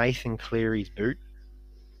 more than Nathan Cleary's boot?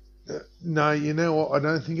 No, you know what? I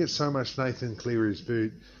don't think it's so much Nathan Cleary's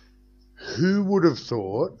boot. Who would have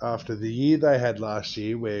thought after the year they had last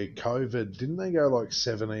year where COVID, didn't they go like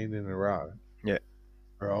 17 in a row? Yeah.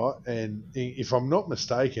 Right? And if I'm not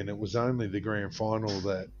mistaken, it was only the grand final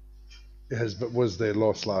that was their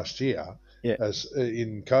loss last year as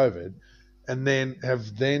in COVID. And then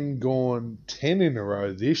have then gone 10 in a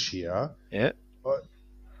row this year. Yeah.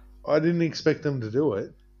 I didn't expect them to do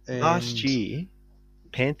it. And last year,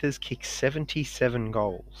 Panthers kicked 77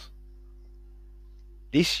 goals.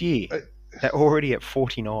 This year, they're already at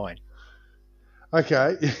 49.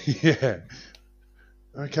 Okay, yeah.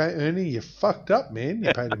 Okay, Ernie, you fucked up, man.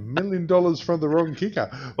 You paid $1 million for the wrong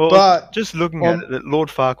kicker. Well, but just looking at it, Lord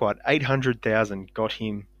Farquhar, 800,000 got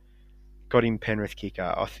him Penrith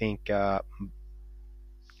kicker. I think, yeah.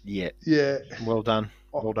 Well done,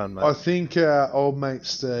 mate. I think old mate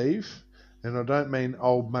Steve, and I don't mean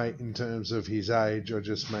old mate in terms of his age. I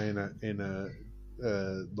just mean it in a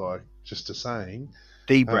like just a saying.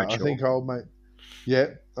 Bradshaw. I think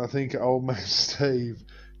old mate Steve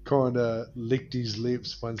kind of licked his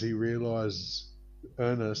lips once he realised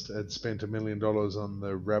Ernest had spent $1 million on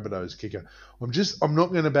the Rabbitohs kicker. I'm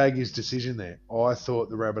not going to bag his decision there. I thought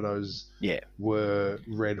the Rabbitohs were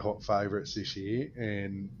red hot favourites this year,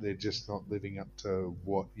 and they're just not living up to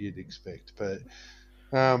what you'd expect. But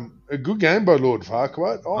a good game by Lord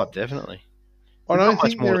Farquhar. Oh, definitely. I don't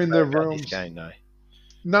think they're in the realms. Game, though.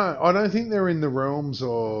 No, I don't think they're in the realms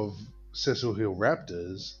of Cecil Hill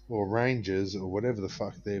Raptors or Rangers or whatever the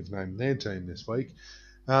fuck they've named their team this week.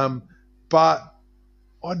 But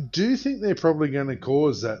I do think they're probably going to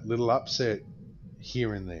cause that little upset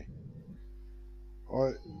here and there.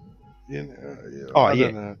 I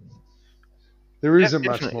don't know. There isn't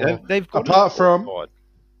much more. They've got apart from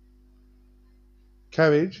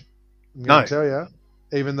Cabbage, I'm going to tell you,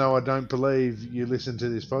 even though I don't believe you listen to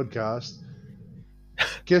this podcast,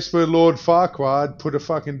 guess where Lord Farquhar put a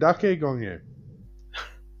fucking duck egg on you?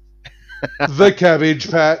 The Cabbage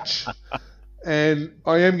Patch. And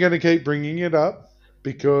I am going to keep bringing it up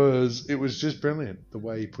because it was just brilliant the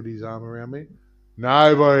way he put his arm around me.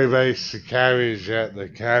 Nobody beats the cabbage at the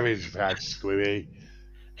Cabbage Patch, Squibby.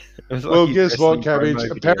 Well, guess what, Cabbage?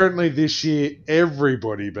 Apparently this year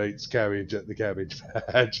everybody beats Cabbage at the Cabbage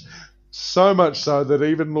Patch. So much so that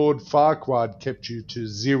even Lord Farquhar kept you to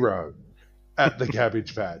 0 at the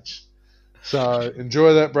Cabbage Patch. So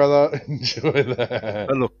enjoy that, brother. Enjoy that.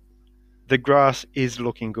 But look, the grass is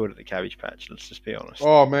looking good at the Cabbage Patch. Let's just be honest.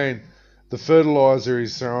 Oh, man. The fertiliser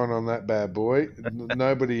he's throwing on that bad boy,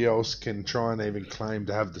 nobody else can try and even claim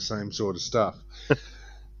to have the same sort of stuff.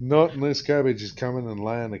 Not unless Cabbage is coming and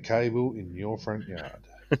laying a cable in your front yard.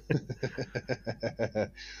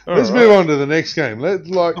 Let's move on to the next game. I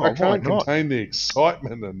can't contain the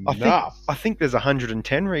excitement enough. I think there's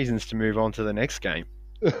 110 reasons to move on to the next game.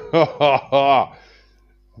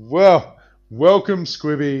 Well, welcome,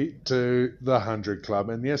 Squibby, to the 100 Club.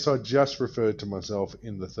 And yes, I just referred to myself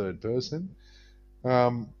in the third person.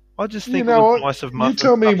 I just think it was nice of Muffin. You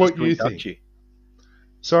tell me what you think. You.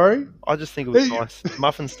 Sorry? I just think it was nice.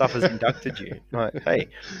 Muffin Stuff has inducted you. Like, hey,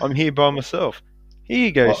 I'm here by myself. Here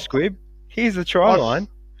you go, Squib. Here's the try line.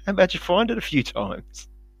 How about you find it a few times?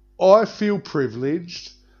 I feel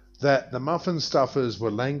privileged that the Muffin Stuffers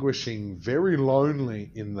were languishing very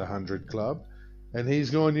lonely in the 100 Club. And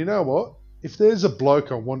he's going, you know what? If there's a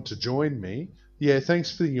bloke I want to join me, yeah,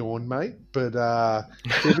 thanks for the yawn, mate, but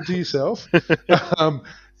keep it to yourself.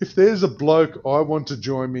 If there's a bloke I want to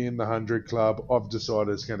join me in the 100 Club, I've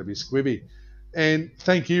decided it's going to be Squibby. And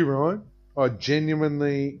thank you, Ryan.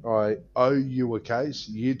 I owe you a case.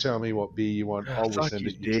 You tell me what beer you want. I will send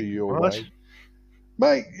it to your way.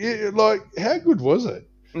 Mate, how good was it?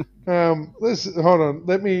 Let's hold on.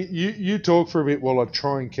 You talk for a bit while I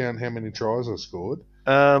try and count how many tries I scored.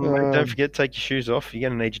 Mate, don't forget, take your shoes off. You're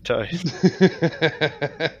going to need your toes.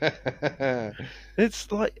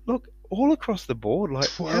 It's like, look, all across the board. Like,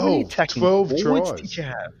 12, how many attacking 12 forwards tries. did you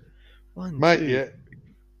have? 1, Mate, 2, yeah.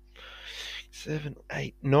 7,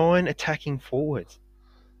 8, 9 attacking forwards.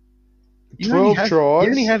 12 tries. You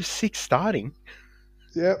only have 6 starting.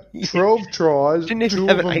 Yep, 12 tries. 2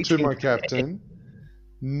 of them to my captain.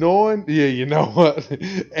 9, yeah, you know what?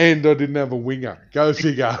 And I didn't have a winger. Go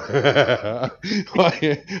figure. I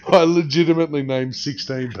legitimately named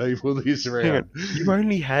 16 people this round. You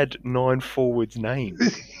only had 9 forwards named.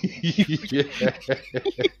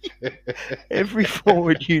 Every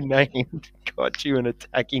forward you named got you an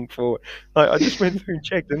attacking forward. Like, I just went through and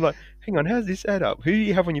checked. I'm like, hang on, how's this add up? Who do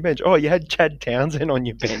you have on your bench? Oh, you had Chad Townsend on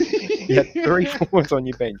your bench. You had 3 forwards on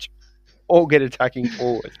your bench. All get attacking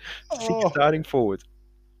forwards. 6 starting forwards.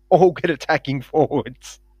 All get attacking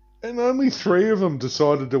forwards. And only 3 of them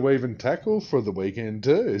decided to even tackle for the weekend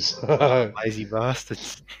too. So. Lazy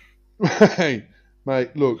bastards. Hey,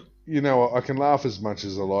 mate, look, you know, I can laugh as much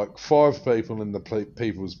as I like. 5 people in the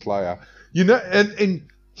people's player. You know, and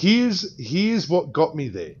here's what got me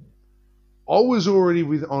there. I was already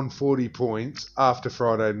on 40 points after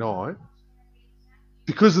Friday night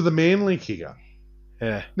because of the Manly kicker.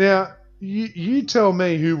 Yeah. Now, you tell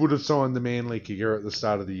me who would have signed the Manly kicker at the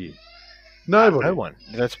start of the year. Nobody. No one.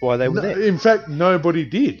 That's why they were there. In fact, nobody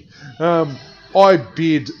did. I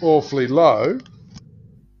bid awfully low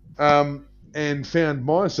and found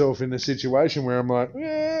myself in a situation where I'm like,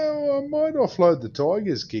 well, I might offload the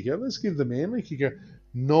Tigers kicker. Let's give the Manly kicker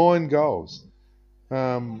 9 goals.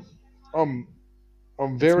 I'm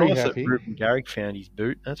very it's nice happy. That Reuben Garrick found his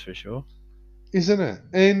boot, that's for sure. Isn't it?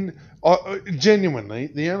 And genuinely,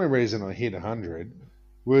 the only reason I hit 100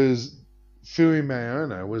 was Fui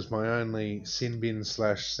Mayono was my only sin bin /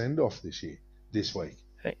 send-off this week.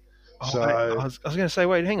 Hey, I was going to say,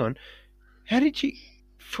 wait, hang on. How did you...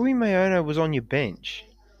 Fui Mayono was on your bench.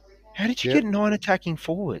 How did you get 9 attacking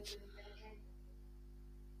forwards?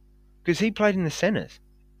 Because he played in the centres.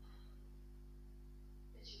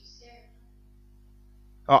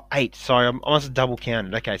 Oh, 8. Sorry, I must have double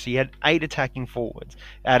counted. Okay, so you had 8 attacking forwards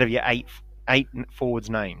out of your 8 forwards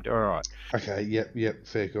named. All right. Okay, yep,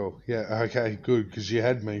 fair call. Yeah, okay, good, because you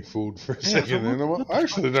had me fooled for a second. And I'm like, I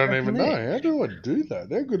actually don't even know. How do I do that?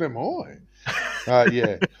 How good am I?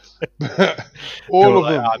 Yeah. all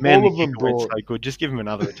of them brought... so good. Just give him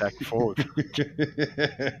another attacking forward.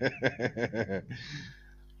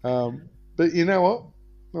 But you know what?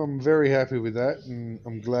 I'm very happy with that, and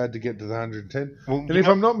I'm glad to get to the 110. Well, and if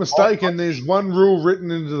I'm not mistaken, there's one rule written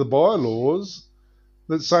into the bylaws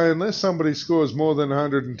that say unless somebody scores more than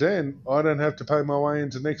 110, I don't have to pay my way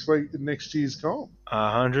into next year's comp.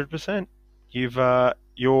 100%. You've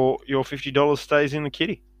your $50 stays in the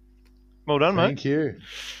kitty. Well done, mate. Thank you.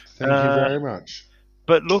 Thank you very much.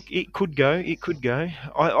 But look, it could go.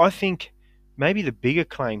 I think maybe the bigger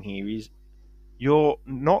claim here is you're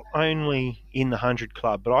not only in the 100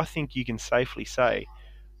 club, but I think you can safely say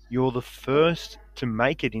you're the first to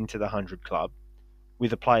make it into the 100 club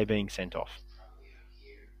with a player being sent off.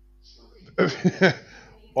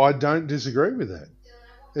 I don't disagree with that.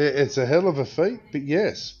 It's a hell of a feat, but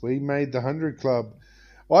yes, we made the 100 club.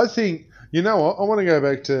 I think, you know what, I want to go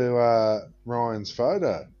back to Ryan's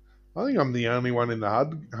photo. I think I'm the only one in the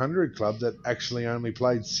 100 club that actually only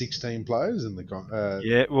played 16 players in the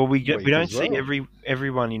yeah, well, we don't see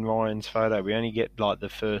everyone in Ryan's photo. We only get like the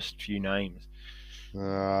first few names.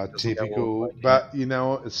 Typical. But you know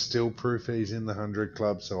what? It's still proof he's in the 100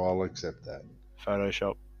 club, so I'll accept that.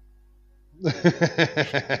 Photoshop.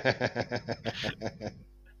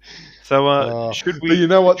 So should we? But you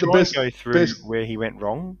know what? Go through where he went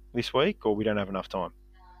wrong this week, or we don't have enough time?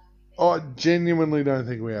 I genuinely don't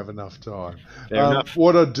think we have enough time. Enough.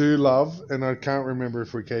 What I do love, and I can't remember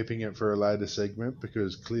if we're keeping it for a later segment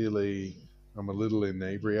because clearly I'm a little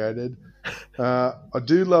inebriated. I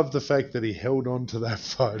do love the fact that he held on to that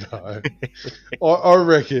photo. I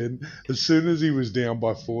reckon as soon as he was down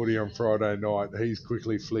by 40 on Friday night, he's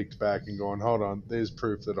quickly flicked back and gone, hold on, there's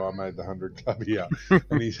proof that I made the 100 club here.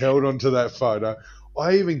 And he's held on to that photo.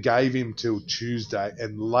 I even gave him till Tuesday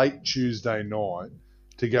and late Tuesday night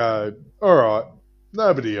to go, all right,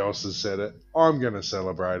 nobody else has said it. I'm going to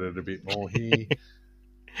celebrate it a bit more here.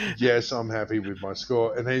 Yes, I'm happy with my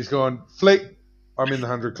score. And he's gone, flick, I'm in the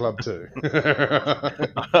 100 club too.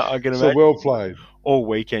 I can So imagine well played. all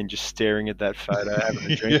weekend just staring at that photo,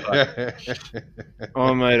 having a drink. Yeah.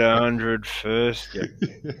 I made 100 first, you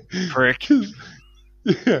prick.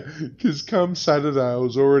 Because come Saturday, I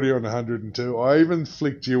was already on 102. I even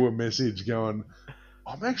flicked you a message going,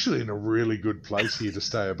 I'm actually in a really good place here to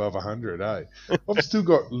stay above 100, eh? I've still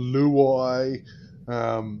got Luai,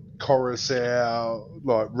 Coruscant,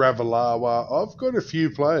 like Ravalawa. I've got a few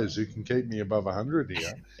players who can keep me above 100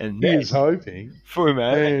 here. And He then, is hoping.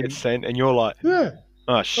 Fuma gets sent, and you're like, Yeah.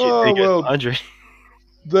 oh shit, Oh, there goes well, 100.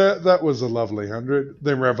 That was a lovely 100.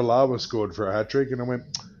 Then Ravalawa scored for a hat trick, and I went,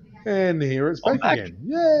 and here it's I'm back back. again.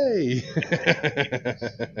 Yay!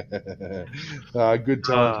 Good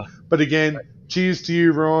times. But again, cheers to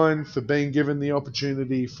you, Ryan, for being given the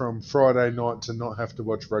opportunity from Friday night to not have to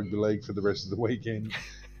watch rugby league for the rest of the weekend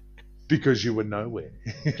because you were nowhere.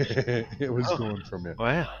 It was gone from you.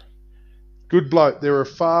 Wow. Good bloke. There are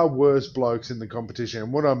far worse blokes in the competition.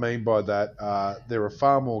 And what I mean by that, there are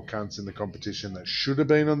far more cunts in the competition that should have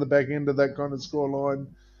been on the back end of that kind of scoreline.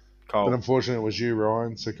 Cool. But unfortunately, it was you,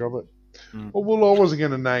 Ryan, so cover it. Mm. Well, I wasn't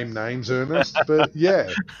going to name names, Ernest, but yeah,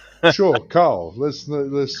 sure, Cole. Let's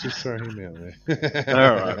just throw him out there.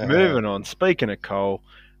 All right, moving on. Speaking of Cole,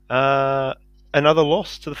 another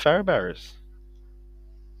loss to the Farah Barras.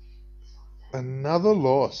 Another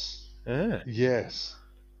loss. Yeah. Yes.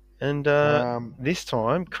 And this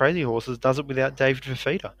time, Crazy Horses does it without David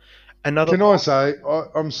Fafita. Can I say,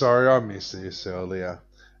 I'm sorry, I missed this earlier.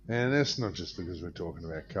 And that's not just because we're talking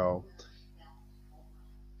about Cole.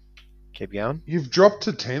 Keep going. You've dropped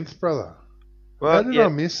to 10th, brother. Well, how did I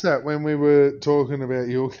miss that when we were talking about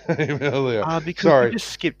your game earlier? Because we just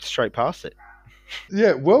skipped straight past it.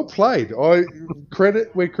 Yeah, well played. I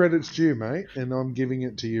credit where credit's due, mate, and I'm giving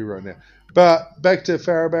it to you right now. But back to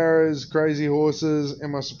Farah Barras, Crazy Horses.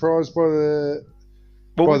 Am I surprised by the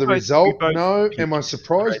result? No. Am I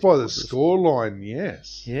surprised by the scoreline?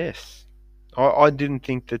 Yes. Yes. I didn't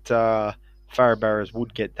think that Farah Barras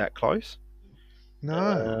would get that close.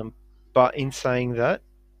 No. But in saying that,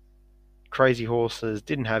 Crazy Horses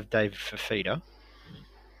didn't have David Fafita.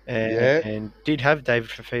 And did have David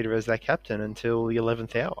Fafita as their captain until the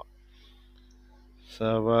 11th hour.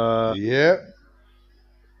 So,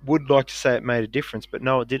 would like to say it made a difference, but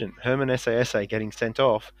no, it didn't. Herman Sasa getting sent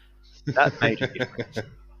off, that made a difference.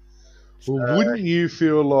 Well, wouldn't you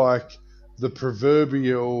feel like the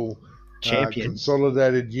proverbial champion,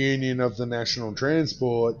 consolidated union of the national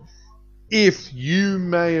transport, if you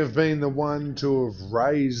may have been the one to have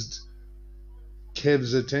raised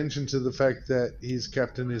Kev's attention to the fact that his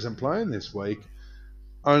captain isn't playing this week,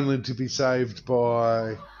 only to be saved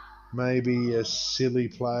by maybe a silly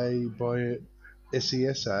play by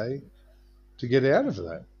SESA to get out of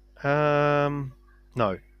that?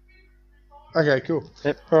 No. Okay, cool.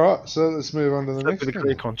 Yep. All right, so let's move on to the next with a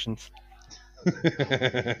clear conscience.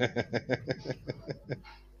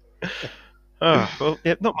 Well,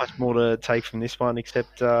 not much more to take from this one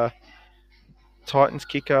except Titans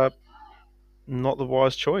kicker, not the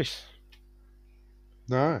wise choice.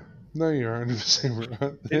 No, you're 100%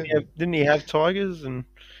 right. Didn't he have Tigers, and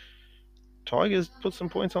Tigers put some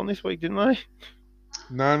points on this week, didn't they?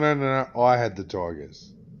 No. I had the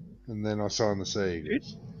Tigers, and then I signed the Sea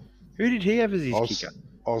Eagles. Who did he have as his kicker?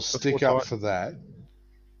 I'll stick up for that.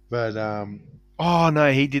 But oh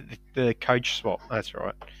no, he did the coach swap. That's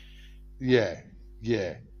right. Yeah.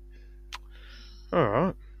 All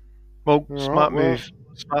right. Well, smart move,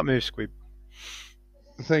 Squib.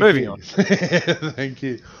 Moving on. Thank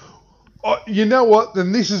you. Oh, you know what?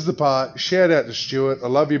 Then this is the part. Shout out to Stuart. I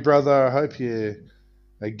love you, brother. I hope you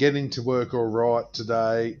are getting to work all right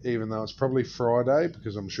today, even though it's probably Friday,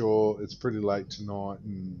 because I'm sure it's pretty late tonight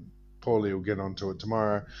and Paulie will get onto it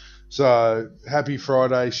tomorrow. So happy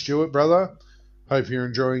Friday, Stuart, brother. Hope you're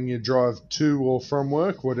enjoying your drive to or from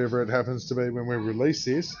work, whatever it happens to be when we release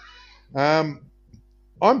this. I'm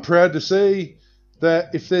proud to see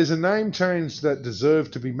that if there's a name change that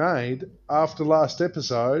deserved to be made after last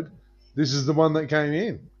episode, this is the one that came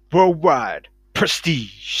in. Worldwide.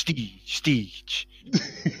 Prestige.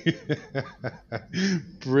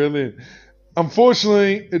 Brilliant.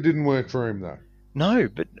 Unfortunately, it didn't work for him, though. No,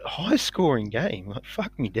 but high-scoring game. Like,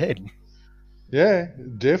 fuck me dead. Yeah,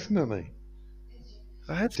 definitely.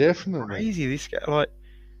 That's definitely crazy. This guy,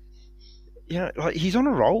 he's on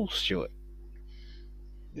a roll, Stuart.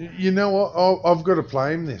 You know what? I've got to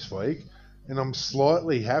play him this week, and I'm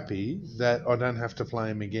slightly happy that I don't have to play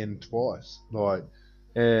him again twice.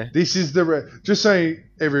 This is just so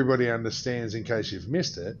everybody understands, in case you've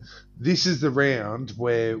missed it, this is the round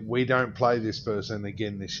where we don't play this person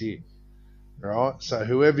again this year. right? So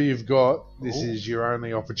whoever you've got, this is your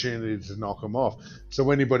only opportunity to knock them off.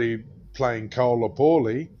 So anybody playing Cole or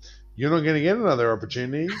Paulie, you're not going to get another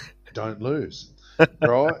opportunity. Don't lose,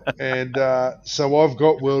 right? And so I've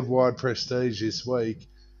got worldwide prestige this week.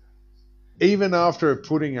 Even after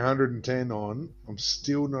putting 110 on, I'm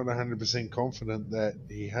still not 100% confident that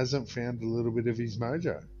he hasn't found a little bit of his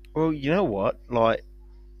mojo. Well, you know what? Like,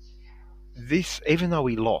 this, even though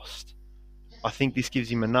he lost, I think this gives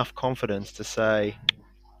him enough confidence to say,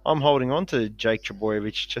 I'm holding on to Jake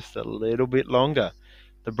Trbojevic just a little bit longer.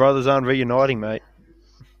 The brothers aren't reuniting, mate.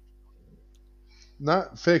 No,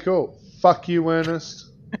 fair call. Fuck you, Ernest.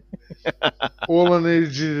 All I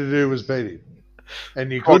needed you to do was beat him.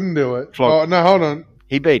 And you couldn't do it. Flog. Oh, no, hold on.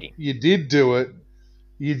 He beat him. You did do it.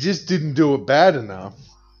 You just didn't do it bad enough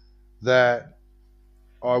that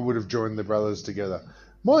I would have joined the brothers together.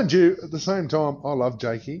 Mind you, at the same time, I love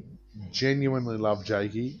Jakey. Genuinely love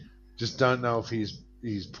Jakey. Just don't know if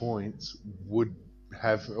his points would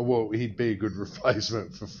have... Well, he'd be a good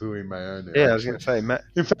replacement for Fui Mayona. Yeah, I was going to say, Matt.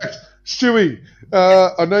 In fact, Stewie,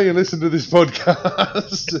 I know you listen to this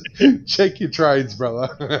podcast. Check your trades, brother.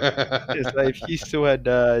 So if you still had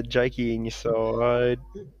Jakey in your side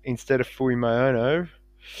instead of Fui Mayono,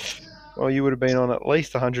 well, you would have been on at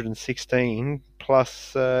least 116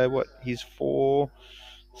 plus his 4,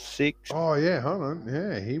 6. Oh yeah, hold on.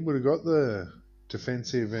 Yeah, he would have got the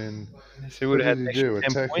defensive and. So he would have had extra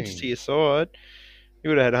 10 points to your side. You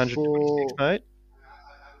would have had 126, mate.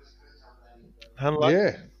 Unlucky.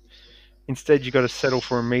 Yeah. Instead, you got to settle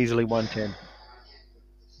for a measly 110.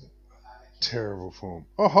 Terrible form.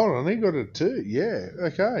 Oh, hold on. He got it too. Yeah.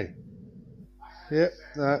 Okay. Yep.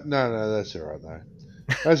 No, that's all right, though.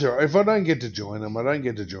 That's all right. If I don't get to join them, I don't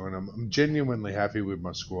get to join them. I'm genuinely happy with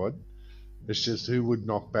my squad. It's just who would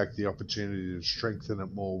knock back the opportunity to strengthen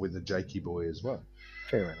it more with a Jakey boy as well.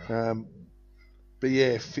 Fair enough. But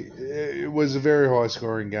yeah, it was a very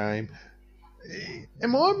high-scoring game.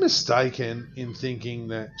 Am I mistaken in thinking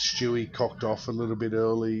that Stewie cocked off a little bit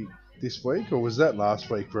early this week, or was that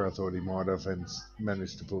last week where I thought he might have and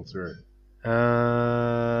managed to pull through?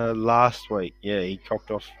 Last week, yeah, he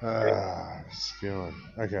cocked off. Spewing.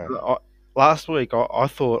 Okay. Last week, I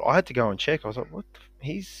thought I had to go and check. I was like, "What?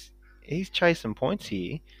 He's chasing points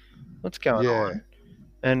here. What's going on?"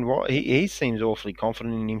 And he seems awfully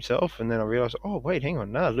confident in himself. And then I realised, oh wait, hang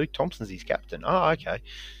on, no, Luke Thompson's his captain. Oh, okay,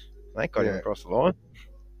 that got him across the line.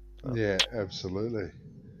 So. Yeah, absolutely.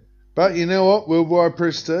 But you know what? Worldwide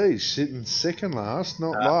prestige, sitting second last,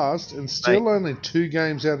 not last, and still only 2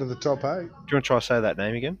 games out of the top 8. Do you want to try to say that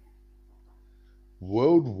name again?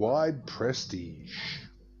 Worldwide prestige.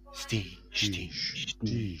 Prestige.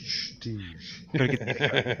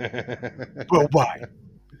 Worldwide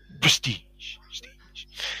prestige.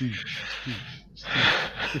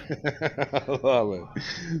 I love it.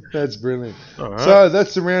 That's brilliant. Right. So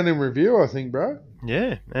that's the round in review, I think, bro.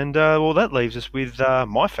 Yeah, and well, that leaves us with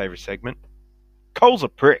my favourite segment, Cole's a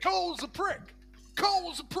Prick. Cole's a prick.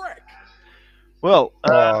 Cole's a prick. Well,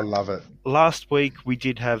 I love it. Last week we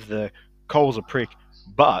did have the Cole's a Prick,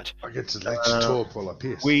 but I get to let you talk while I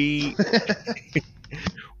piss. We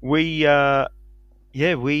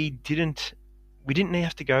didn't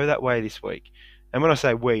have to go that way this week. And when I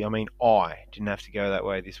say we, I mean I didn't have to go that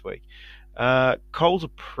way this week. Cole's a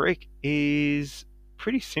Prick is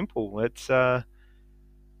pretty simple. It's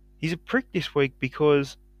he's a prick this week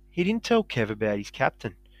because he didn't tell Kev about his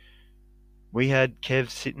captain. We had Kev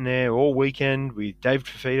sitting there all weekend with David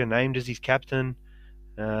Fifita named as his captain.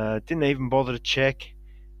 Didn't even bother to check.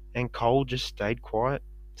 And Cole just stayed quiet.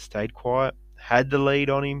 Had the lead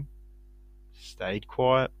on him. Stayed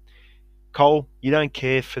quiet. Cole, you don't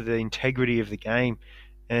care for the integrity of the game.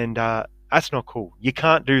 And that's not cool. You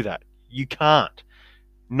can't do that. You can't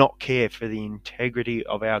not care for the integrity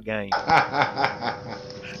of our game.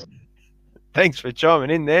 Thanks for chiming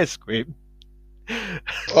in there, Squib.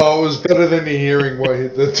 Oh, it was better than you hearing what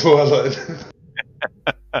hit the toilet.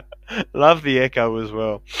 Love the echo as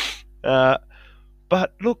well.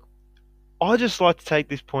 But look, I just like to take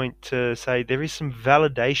this point to say there is some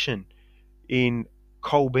validation in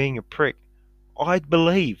Cole being a prick. I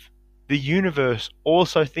believe the universe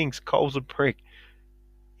also thinks Cole's a prick.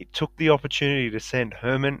 It took the opportunity to send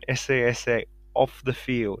Herman Ese off the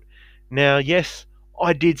field. Now, yes,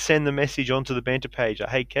 I did send the message onto the banter page.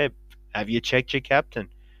 Hey, Kev, have you checked your captain?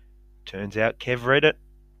 Turns out Kev read it,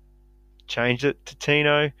 changed it to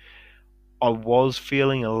Tino. I was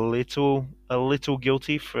feeling a little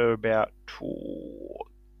guilty for about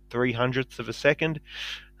 0.03 of a second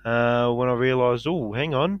when I realised, oh,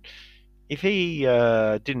 hang on, if he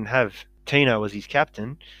didn't have Tino as his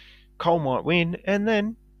captain, Cole might win, and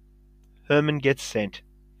then Herman gets sent.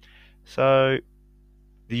 So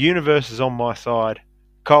the universe is on my side.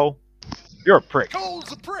 Cole, you're a prick.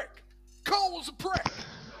 Cole's a prick. Cole's a prick.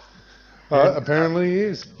 Apparently he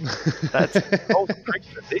is. That's Cole's a prick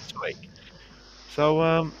for this week.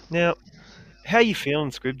 So now, how are you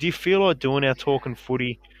feeling, Squib? Do you feel like doing our talking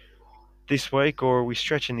footy this week, or are we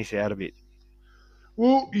stretching this out a bit?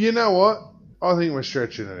 Well, you know what? I think we're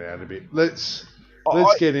stretching it out a bit. Let's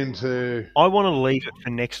get into. I want to leave it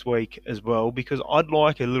for next week as well because I'd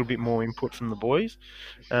like a little bit more input from the boys.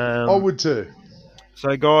 I would too.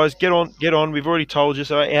 So, guys, get on. We've already told you.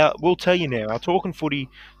 So, we'll tell you now. Our Talking Footy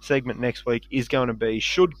segment next week is going to be,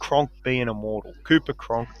 should Cronk be an immortal? Cooper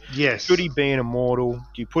Cronk. Yes. Should he be an immortal?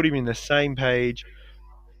 Do you put him in the same page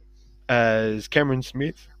as Cameron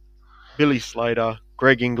Smith, Billy Slater,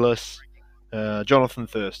 Greg Inglis, Jonathan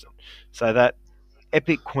Thurston? So, that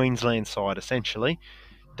epic Queensland side, essentially.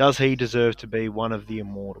 Does he deserve to be one of the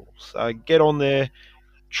immortals? So, get on there.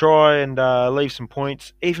 Try and leave some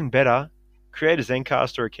points. Even better, create a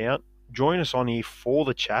Zencaster account. Join us on here for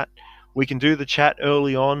the chat. We can do the chat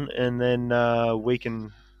early on, and then we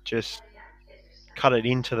can just cut it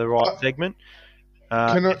into the right segment.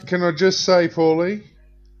 Can I just say, Paulie,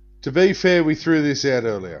 to be fair, we threw this out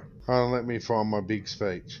earlier. Hold on, let me find my big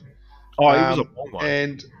speech. Oh, it was a long one.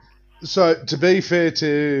 And so, to be fair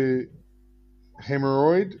to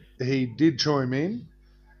Hemorrhoid, he did chime in.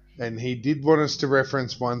 And he did want us to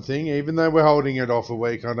reference one thing. Even though we're holding it off a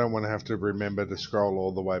week, I don't want to have to remember to scroll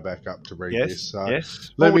all the way back up to read this. So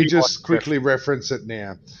let me just quickly reference it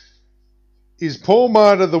now. Is Paul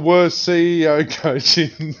Marter the worst CEO coach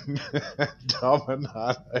in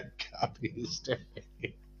Dominato Cup history?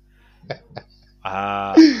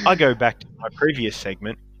 I go back to my previous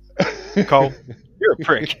segment. Cole, you're a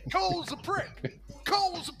prick. Cole's a prick.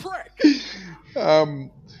 Cole's a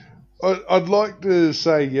prick. I'd like to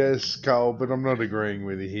say yes, Cole, but I'm not agreeing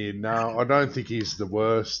with you here. No, I don't think he's the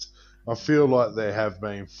worst. I feel like there have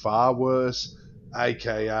been far worse,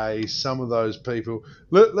 a.k.a. some of those people.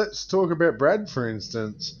 Let's talk about Brad, for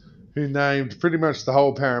instance, who named pretty much the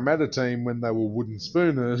whole Parramatta team when they were wooden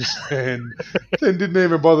spooners and then didn't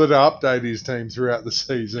even bother to update his team throughout the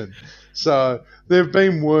season. So there have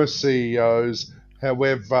been worse CEOs.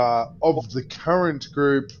 However, of the current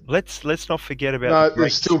group... Let's not forget about... No,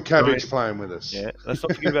 there's still Cabbage playing with us. Yeah, let's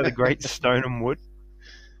not forget about the great Stoneham Wood.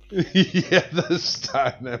 Yeah, the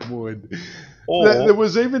Stoneham Wood. There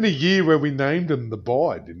was even a year where we named him the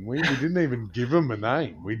Bye, didn't we? We didn't even give him a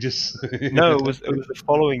name. We just... No, it was the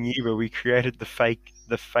following year where we created the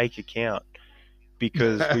fake account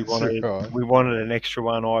because we wanted an extra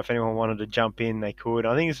one, or if anyone wanted to jump in, they could.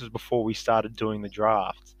 I think this was before we started doing the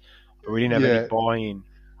drafts. But we didn't have any buy-in.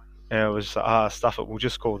 And it was, stuff it, we'll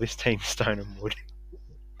just call this team Stoneham Wood.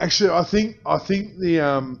 Actually, I think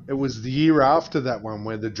it was the year after that one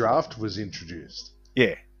where the draft was introduced.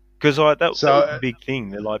 Yeah, because that was a big thing.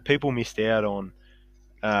 They're like, people missed out on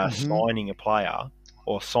signing a player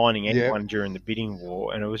or signing anyone during the bidding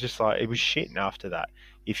war, and it was just like, it was shit after that.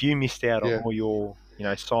 If you missed out on all your,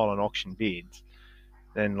 silent auction bids,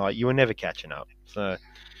 then like you were never catching up. So...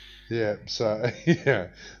 Yeah, so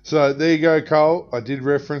there you go, Cole. I did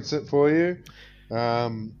reference it for you,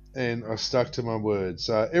 and I stuck to my word.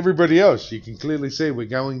 So everybody else, you can clearly see we're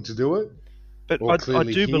going to do it. But I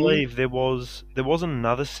do believe there was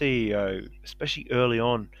another CEO, especially early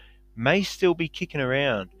on, may still be kicking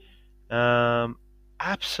around.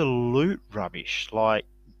 Absolute rubbish, like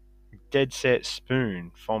dead set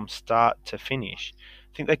spoon from start to finish.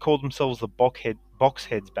 I think they called themselves the box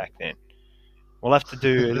heads back then. We'll have to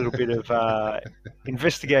do a little bit of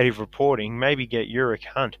investigative reporting, maybe get Uric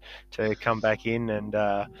Hunt to come back in and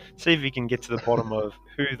see if he can get to the bottom of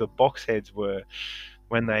who the box heads were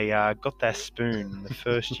when they got that spoon in the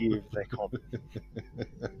first year of their comp.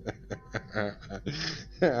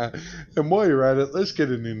 And while you're at it, let's get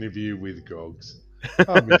an interview with Gogs.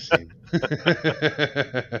 I miss him.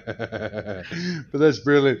 But that's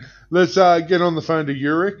brilliant. Let's get on the phone to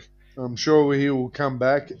Uric. I'm sure he will come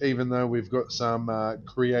back, even though we've got some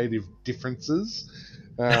creative differences,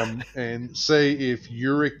 and see if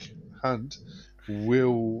Uric Hunt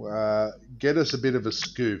will get us a bit of a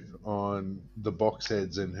scoop on the box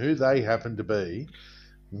heads and who they happen to be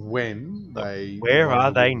when they... Where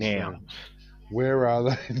are they now? Where are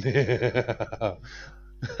they now?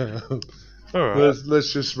 All right.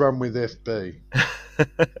 Let's just run with FB.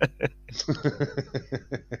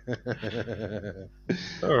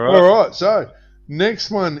 All right. So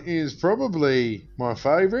next one is probably my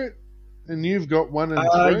favourite, and you've got 1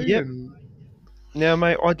 and 3. Yep. Now,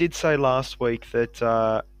 mate, I did say last week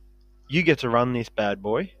that you get to run this bad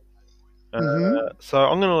boy. So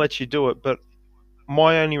I'm going to let you do it, but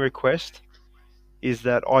my only request is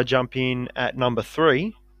that I jump in at number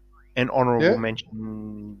 3 and honourable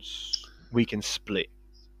mentions we can split.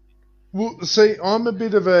 Well, see, I'm a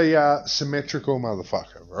bit of a symmetrical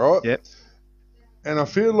motherfucker, right? Yep. And I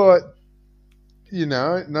feel like,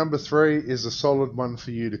 number 3 is a solid one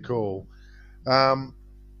for you to call. But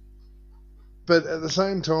at the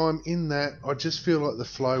same time, in that, I just feel like the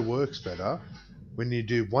flow works better when you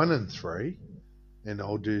do 1 and 3, and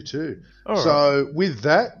I'll do 2. So with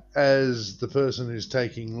that, as the person who's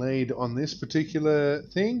taking lead on this particular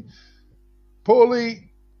thing, Paulie,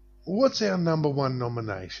 what's our number 1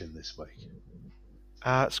 nomination this week?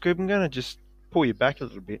 Scoob, I'm going to just pull you back a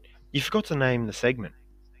little bit. You forgot to name the segment.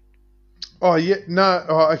 Oh, yeah. No.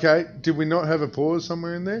 Oh, okay. Did we not have a pause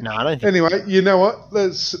somewhere in there? No, I don't think. Anyway, you know what?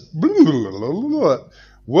 Let's...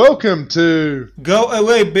 Welcome to... Go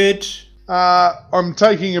away, bitch. I'm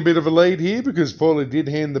taking a bit of a lead here because Paulie did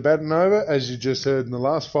hand the baton over, as you just heard in the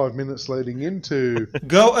last 5 minutes leading into...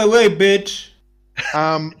 Go away, bitch.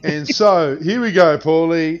 And so, here we go,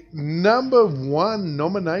 Paulie. Number 1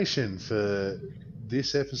 nomination for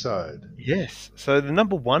this episode. Yes. So the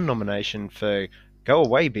number 1 nomination for Go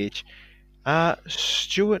Away, Bitch,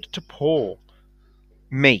 Stuart to Paul.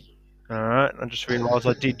 Me. All right. I just realised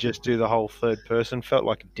I did just do the whole third person. Felt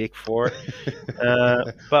like a dick for it.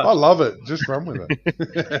 But I love it. Just run with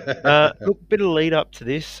it. Look, bit of lead up to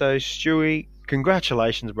this. So, Stewie,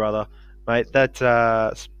 congratulations, brother. Mate, that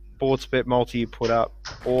Sportsbet multi you put up,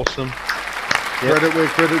 awesome. Yep. Credit where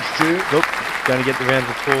credit's due. Look, going to get the round of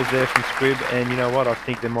applause there from Squib. And you know what? I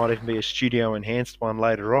think there might even be a studio-enhanced one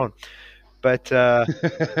later on. But like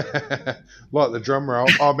the drum roll.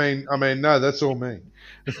 I mean, no, that's all me.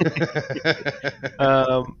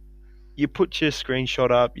 You put your screenshot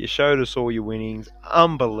up. You showed us all your winnings.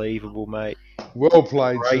 Unbelievable, mate. Well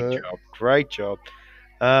played, sir. Great job.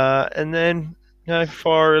 And then,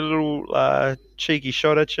 fire a little cheeky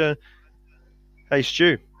shot at you. Hey,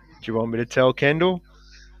 Stu, do you want me to tell Kendall?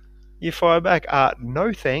 You fire back.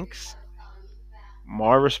 No thanks.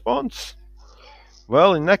 My response.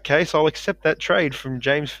 Well, in that case, I'll accept that trade from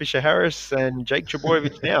James Fisher-Harris and Jake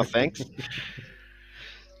Trbojevic now, thanks.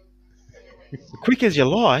 Quick as you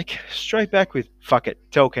like, straight back with, fuck it,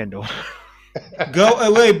 tell Kendall. Go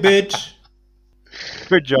away, bitch.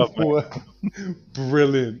 Good job, mate.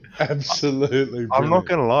 Brilliant. Absolutely brilliant. I'm not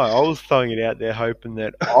going to lie, I was throwing it out there hoping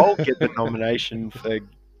that I'll get the nomination for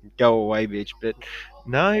Go Away, Bitch, but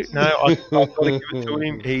no, I've got to give it to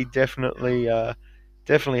him. He definitely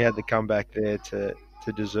had the comeback there to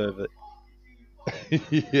deserve it.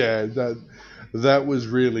 Yeah, that was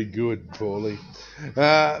really good, Paulie.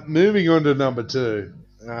 Moving on to number 2.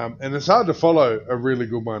 And it's hard to follow a really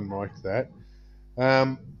good one like that.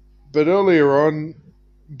 But earlier on,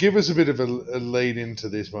 give us a bit of a lead into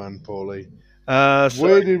this one, Paulie.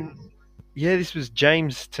 This was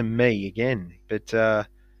James to me again. But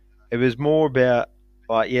it was more about,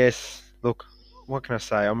 yes, look, what can I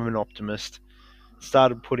say? I'm an optimist.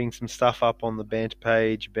 Started putting some stuff up on the banter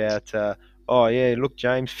page about, look,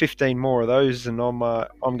 James, 15 more of those, and I'm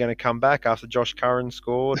going to come back after Josh Curran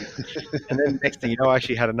scored. And then next thing you know, I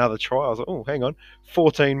actually had another try. I was like, oh, hang on,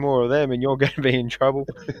 14 more of them, and you're going to be in trouble.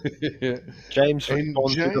 Yeah. James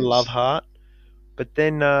responds with a love heart. But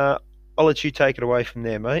then I'll let you take it away from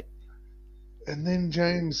there, mate. And then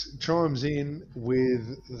James chimes in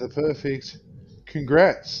with the perfect,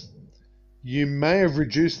 congrats. You may have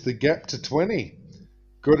reduced the gap to 20.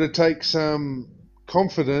 Got to take some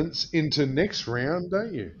confidence into next round,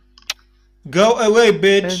 don't you? Go away,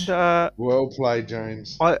 bitch. And, well played,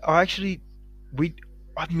 James. I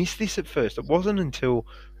missed this at first. It wasn't until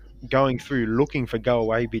going through looking for go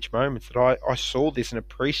away, bitch moments that I saw this and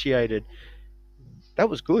appreciated. That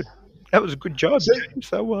was good. That was a good job, James.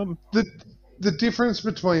 So the difference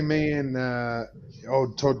between me and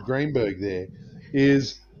old Todd Greenberg there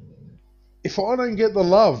is, if I don't get the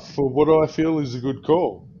love for what I feel is a good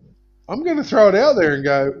call, I'm going to throw it out there and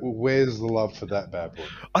go, well, where's the love for that bad boy?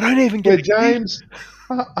 I don't even get it. James,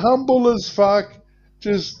 humble as fuck.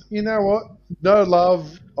 Just, you know what? No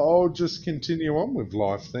love. I'll just continue on with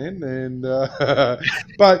life then. And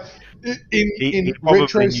but in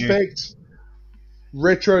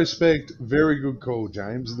retrospect, very good call,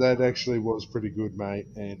 James. That actually was pretty good, mate.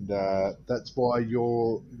 And that's why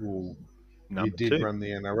you did run the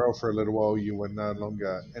NRL for a little while. You were no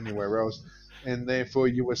longer anywhere else. And therefore,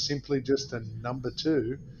 you were simply just a number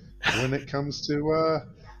 2 when it comes to...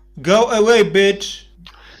 Go away, bitch.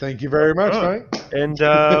 Thank you very much, mate. And,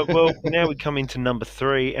 now we come into number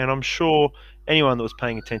 3, and I'm sure anyone that was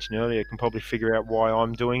paying attention earlier can probably figure out why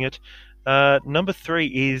I'm doing it. Number 3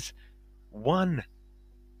 is one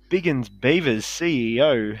Biggins Beavers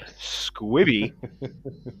CEO, Squibby,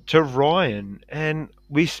 to Ryan. And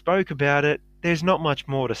we spoke about it. There's not much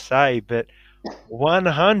more to say, but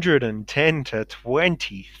 110 to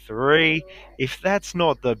 23. If that's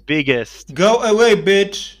not the biggest Go away,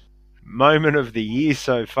 bitch. moment of the year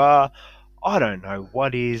so far, I don't know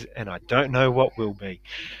what is, and I don't know what will be.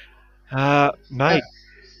 Mate,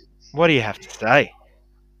 what do you have to say?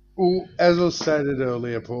 Well, as I stated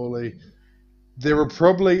earlier, Paulie, there were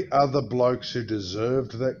probably other blokes who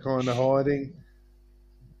deserved that kind of hiding,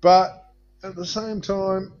 but at the same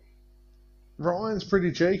time, Ryan's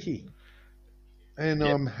pretty cheeky, and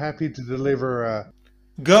Yep. I'm happy to deliver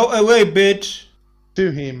Go away, bitch.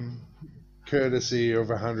 to him courtesy of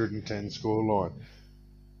 110 scoreline.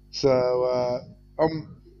 So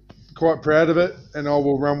I'm quite proud of it, and I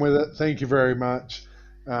will run with it. Thank you very much.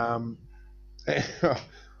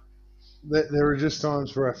 There are just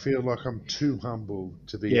times where I feel like I'm too humble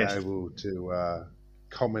to be Yes. able to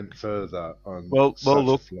comment further on Well, such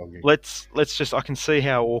look, flogging. let's just. I can see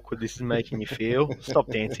how awkward this is making you feel. Stop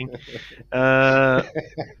dancing.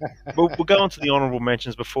 We'll go on to the honourable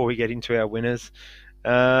mentions before we get into our winners.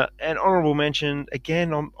 And honourable mention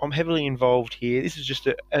again. I'm heavily involved here. This is just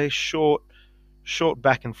a short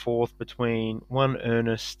back and forth between one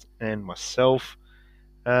Ernest and myself.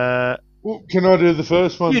 Well, can I do the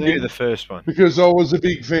first one You then? do the first one. Because I was a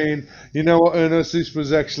big fan. You know what, Ernest? This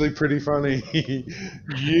was actually pretty funny.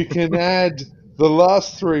 You can add the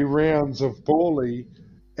last 3 rounds of Paulie,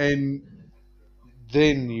 and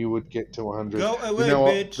then you would get to 100. Go away, you know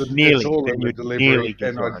what? bitch. That's Nearly, all then in the you'd delivery, nearly get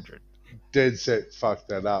and to I 100. dead set fucked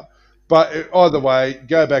that up. But either way,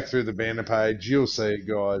 go back through the banner page. You'll see it,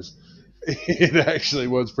 guys. It actually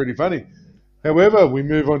was pretty funny. However, we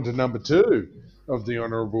move on to number 2 of the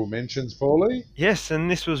honourable mentions, Paulie. Yes,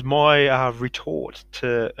 and this was my retort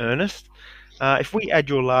to Ernest. If we add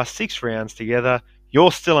your last 6 rounds together,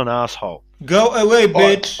 you're still an asshole. Go away,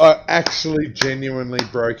 bitch. I actually genuinely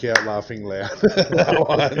broke out laughing loud.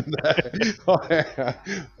 That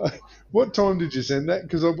one. What time did you send that?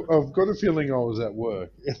 Because I've got a feeling I was at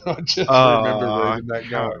work, and I just remember reading that I can't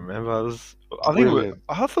going. remember. I think Brilliant.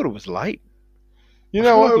 I thought it was late. You I know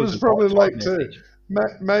feel what? like It was probably a late WhatsApp too.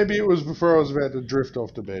 message. Maybe it was before I was about to drift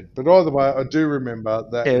off to bed. But either way, I do remember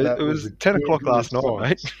that. Yeah, that it was a 10 good o'clock last night,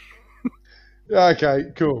 response. mate. Yeah, okay,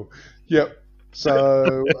 cool. Yep.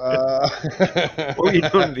 So, What were you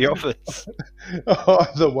doing in the office?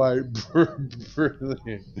 either way,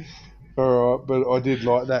 brilliant. All right, but I did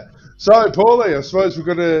like that. So, Paulie, I suppose we've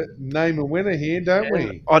got to name a winner here, don't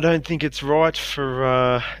we? I don't think it's right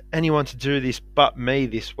for anyone to do this but me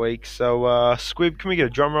this week. So, Squib, can we get a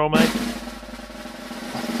drum roll, mate?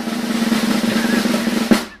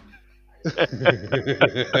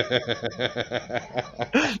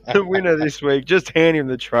 The winner this week, just hand him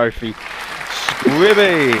the trophy.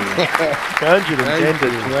 Squibby! 110 to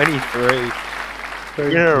 23.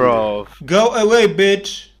 Winner of. Go away,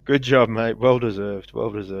 bitch. Good job, mate. Well deserved. Well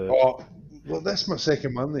deserved. Oh, well, that's my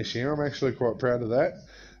second one this year. I'm actually quite proud of that.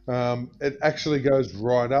 It actually goes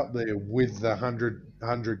right up there with the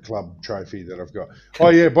 100 Club trophy that I've got. Oh,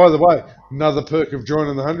 yeah, by the way, another perk of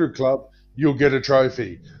joining the 100 Club, you'll get a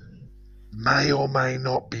trophy. May or may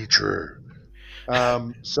not be true.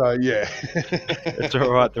 So, yeah. It's all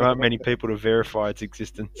right. There aren't many people to verify its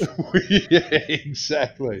existence. Yeah,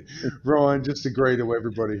 exactly. Ryan, just agree to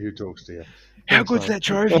everybody who talks to you. How Thanks, good's mate. that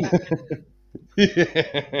trophy?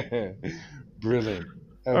 Yeah. Brilliant.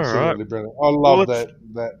 Absolutely right. brilliant. I love let's-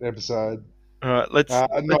 that episode. All right, let's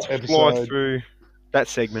not fly episode. through that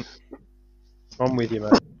segment. I'm with you,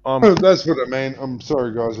 mate. That's what I mean. I'm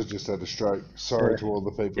sorry, guys. I just had a stroke. Sorry Yeah. to all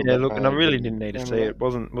the people. Yeah, that look, and may I have really been- didn't need to and see it.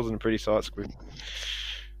 Wasn't a pretty sight, Squib.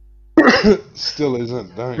 Still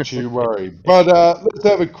isn't. Don't you worry. But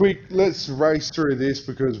let's race through this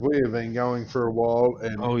because we have been going for a while.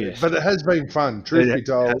 And Oh, yes. But it has been fun. Truth be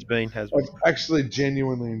told, Has been. I've actually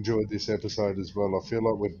genuinely enjoyed this episode as well. I feel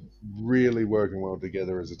like we're really working well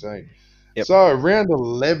together as a team. Yep. So, round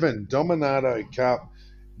 11, Dominato Cup,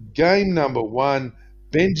 game number 1,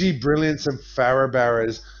 Benji Brilliance and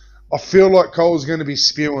Farabarras. I feel like Cole's going to be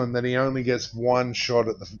spewing that he only gets one shot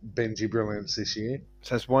at the Benji Brilliance this year.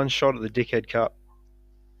 So that's one shot at the Dickhead Cup.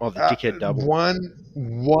 Oh, the Dickhead Double. One.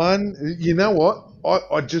 You know what?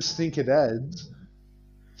 I just think it adds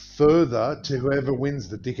further to whoever wins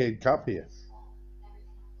the Dickhead Cup here.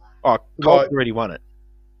 Oh, Colt like- already won it.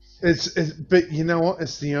 But you know what?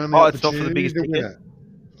 It's the only Oh, it's not for the opportunity biggest to win ticket? it.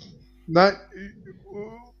 No,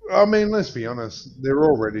 I mean, let's be honest. They're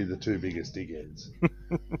already the 2 biggest dickheads.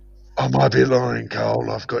 I might be lying, Cole.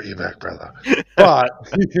 I've got your back, brother. But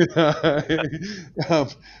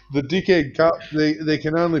the Dickhead Cup, there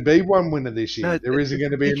can only be one winner this year. No, There isn't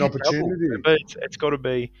going to be an Dickhead double. opportunity. But it's got to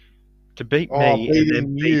be to beat Oh, me and then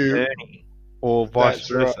beating beat you. Ernie, or vice That's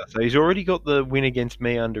versa. right. So he's already got the win against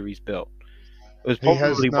me under his belt. It was He has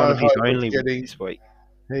probably no one of his hope of only wins getting- this week.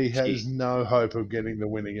 He has no hope of getting the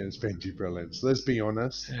win against Benji Brilliance. Let's be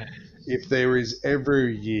honest. If there is ever a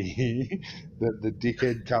year that the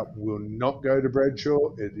Dickhead Cup will not go to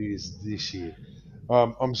Bradshaw, it is this year.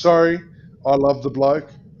 I'm sorry. I love the bloke.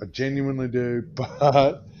 I genuinely do.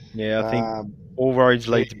 But Yeah, I think all roads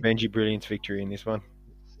lead to Benji Brilliant's victory in this one.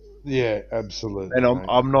 yeah, absolutely. And mate.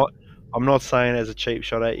 I'm not saying as a cheap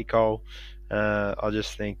shot at you, Cole. I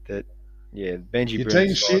just think that Benji Your Brilliant's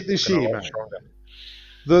team's side shit this is gonna year, hold mate. stronger.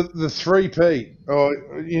 The 3P. Oh,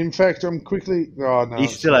 in fact, I'm quickly. Oh no, He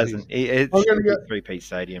it's still not hasn't. his. It's I'm gonna still go- 3P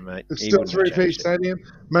Stadium, mate. It's He still wouldn't have 3P changed it. Stadium,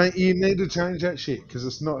 mate. You need to change that shit because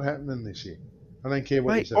it's not happening this year. I don't care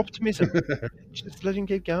what Mate, you say. optimism. Just let him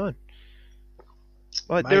keep going.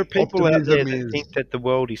 Like Mate, there are people out there optimism that is- think that the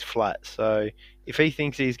world is flat. So if he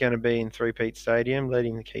thinks he's going to be in 3P Stadium, let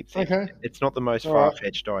him keep thinking. Okay. It's not the most All right.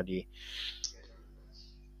 far-fetched idea.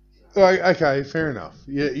 Okay, fair enough.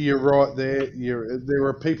 You're right there. There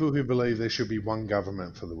are people who believe there should be one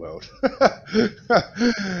government for the world.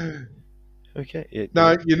 Okay. Yeah,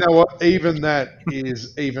 No, you know what? Even that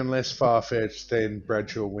is even less far-fetched than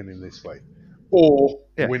Bradshaw winning this week. Or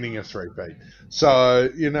Yeah. winning a 3P. So,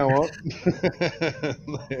 you know what?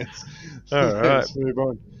 let's All right. move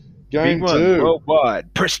on. Big Game one, 2.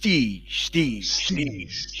 worldwide. Prestige. Steve. Steve.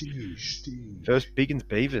 First, Biggins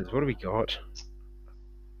Beavers. What do we got?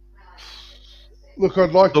 Look,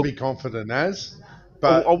 I'd like to Look- be confident as, I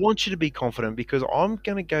but want you to be confident because I'm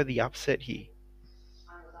going to go the upset here.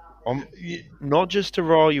 I'm not just to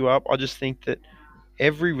rile you up. I just think that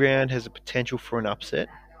every round has a potential for an upset,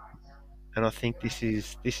 and I think this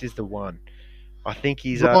is the one. I think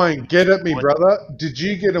he's Ryan, get at me, brother. Did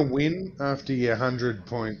you get a win after your 100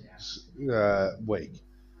 points week?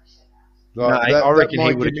 No, I reckon he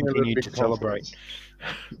might would have give me a little continued bit to of celebrate.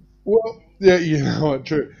 confidence. Well, yeah, you know what,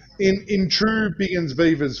 true. In true Biggins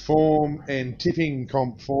Beavers form and tipping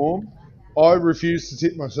comp form, I refuse to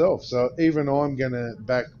tip myself. So even I'm going to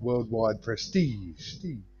back worldwide prestige.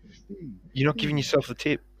 You're not giving yourself the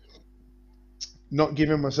tip. Not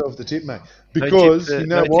giving myself the tip, mate. No Because, tip for, you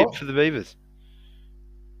know no what? tip for the Beavers.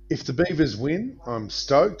 If the Beavers win, I'm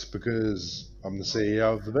stoked because I'm the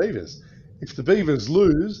CEO of the Beavers. If the Beavers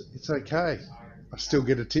lose, it's okay. I still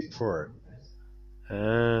get a tip for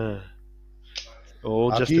it.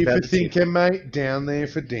 All Up just here about for the tip. thinking, mate. Down there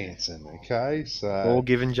for dancing. Okay, so All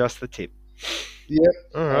given just the tip. Yep,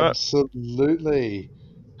 All right. absolutely.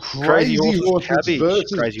 Crazy Horses Cabbage.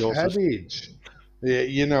 versus Crazy Horses. Cabbage. Yeah,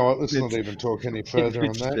 you know what? Let's not It's- even talk any further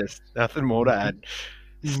on It's that. just nothing more to add.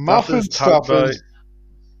 Muffin Tugboat. Stuffers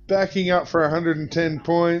backing up for 110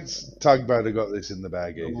 points. Tugboat have got this in the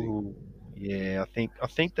bag easy. Ooh, yeah, I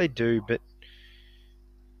think they do, but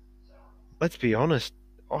let's be honest.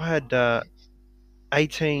 I had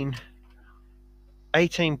 18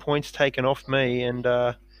 points taken off me, and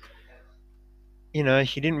he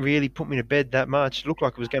didn't really put me to bed that much. It looked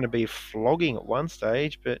like it was going to be a flogging at one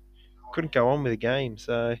stage, but couldn't go on with the game.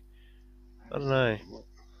 So I don't know.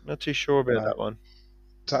 Not too sure about that one.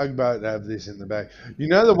 Tugboat have this in the bag. You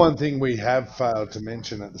know, the one thing we have failed to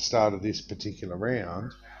mention at the start of this particular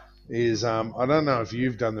round is I don't know if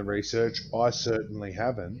you've done the research. I certainly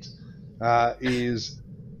haven't. Is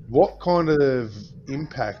what kind of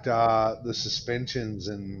impact are the suspensions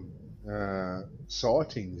and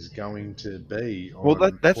sightings going to be? Well,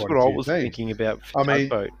 on that's quite a what I few was teams? thinking about for I mean-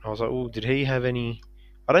 Tugboat. I was like, oh, did he have any?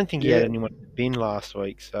 I don't think he had Yeah. anyone bin last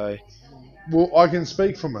week, so Well, I can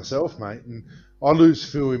speak for myself, mate, and I lose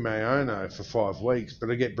Fui Mayono for 5 weeks, but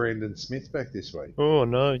I get Brandon Smith back this week. oh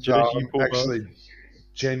no, So Judge, you I'm poor actually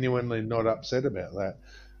genuinely not upset about that.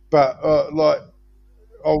 But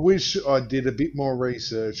I wish I did a bit more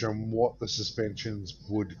research on what the suspensions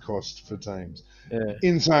would cost for teams. bastard.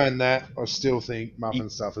 In saying that, I still think Muffin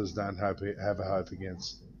Stuffers don't have a hope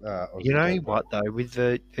against Aussie You know Tugboat. what though, with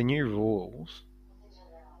the new rules,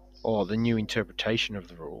 or the new interpretation of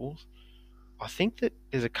the rules, I think that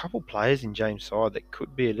there's a couple players in James' side that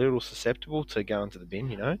could be a little susceptible to going to the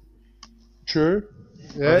bin. True.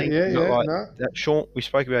 I Yeah, think yeah, not yeah. like No. that Sean, we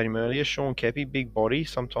spoke about him earlier. Sean Kepi, big body,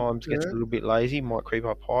 sometimes gets a Yeah. little bit lazy, might creep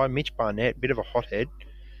up high. Mitch Barnett, bit of a hothead.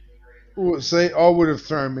 Well, see, I would have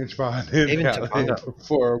thrown Mitch Barnett Even out there Tavanga.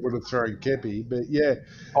 before I would have thrown Kepi, but yeah.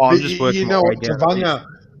 Oh, I'm But just you working know my way what, down. Tavanga,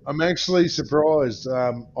 I'm actually surprised.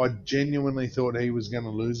 I genuinely thought he was going to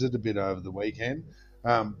lose it a bit over the weekend.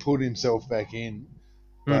 put himself back in.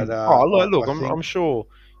 But look, I think, I'm sure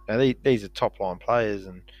these are top line players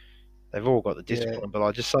and they've all got the yeah, discipline. But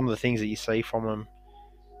like just some of the things that you see from them,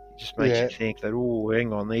 it just makes yeah, you think that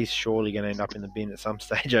hang on, these surely going to end up in the bin at some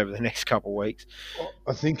stage over the next couple of weeks.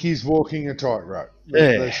 I think he's walking a tightrope.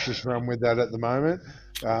 Yeah. Let's just run with that at the moment.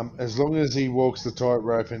 As long as he walks the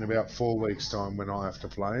tightrope in about 4 weeks' time when I have to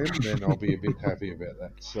play him, then I'll be a bit happy about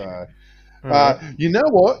that. So, you know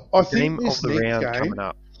what? I think Game this of the next round game, coming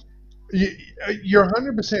up. you're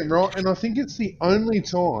 100% right, and I think it's the only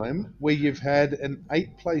time where you've had an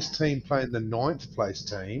 8th place team playing the 9th place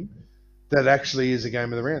team that actually is a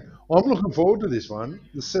game of the round. I'm looking forward to this one.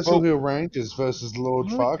 The Cecil Hill Rangers versus Lord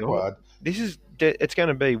Oh my Farquhar. It's going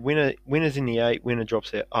to be winners in the 8, winner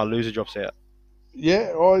drops out, loser drops out.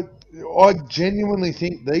 Yeah, I genuinely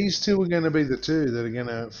think these two are going to be the two that are going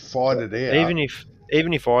to fight it out.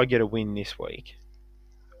 Even if I get a win this week,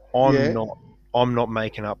 I'm not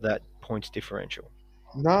making up that points differential.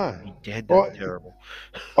 No, That's terrible.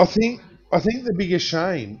 I think the biggest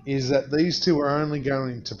shame is that these two are only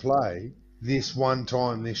going to play this one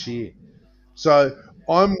time this year. So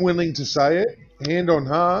I'm willing to say it, hand on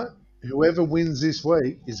heart, whoever wins this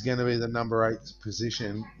week is going to be the number 8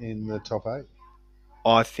 position in the top 8.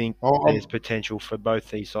 I think there's potential for both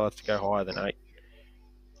these sides to go higher than 8.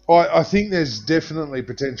 I think there's definitely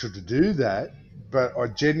potential to do that, but I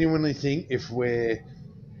genuinely think if we're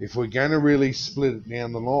going to really split it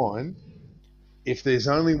down the line, if there's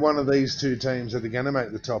only one of these two teams that are going to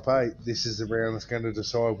make the top 8, this is the round that's going to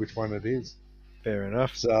decide which one it is. Fair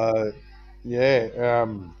enough. So, yeah.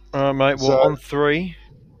 All right, mate. Well, on 3,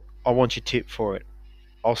 I want your tip for it.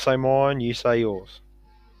 I'll say mine, you say yours.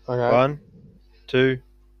 Okay. 1, 2,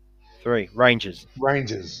 3. Rangers.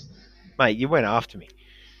 Mate, you went after me.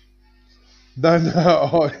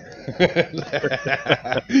 No.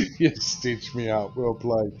 You stitched me up. Well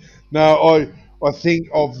played. No, I think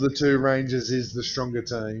of the two, Rangers is the stronger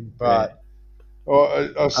team, but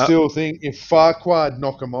I still think if Farquhar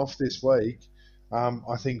knock them off this week,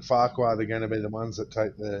 I think Farquhar are going to be the ones that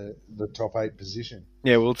take the top 8 position.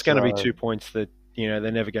 Yeah, well, it's going to be 2 points that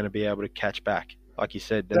they're never going to be able to catch back. Like you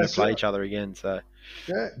said, then they play each other again. So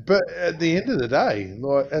yeah, but at the end of the day,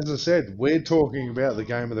 like as I said, we're talking about the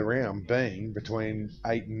game of the round being between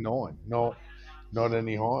 8 and 9, not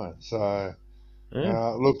any higher. So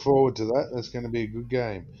look forward to that. That's going to be a good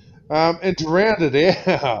game. And to round it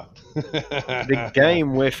out, the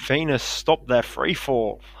game where Phoenix stopped their free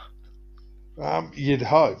fall. You'd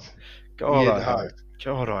hope. God,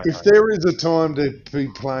 I if there is a time to be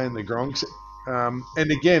playing the Gronks,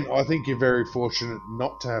 and again, I think you're very fortunate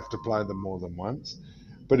not to have to play them more than once.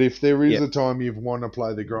 But if there is a time you want to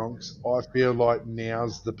play the Gronks, I feel like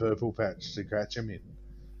now's the purple patch to catch them in.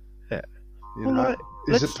 Yeah.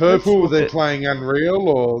 Is it purple they're playing Unreal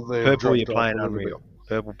or they're purple you're playing Unreal?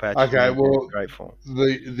 Purple patch. Okay, well, great form.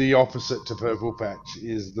 The opposite to purple patch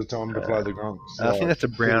is the time to play the Gronks. I think that's a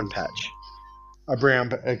brown patch. A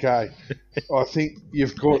brown, okay. I think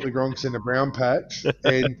you've caught the Gronks in a brown patch.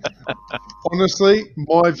 And honestly,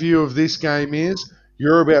 my view of this game is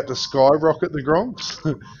you're about to skyrocket the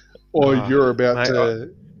Gronks, or you're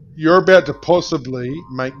about to possibly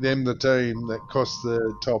make them the team that costs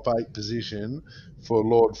the top 8 position for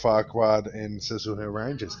Lord Farquhar and Cecil Hill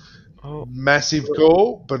Rangers. Massive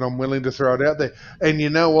call, but I'm willing to throw it out there. And you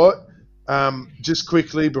know what? Just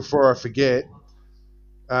quickly before I forget,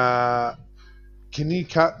 can you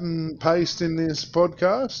cut and paste in this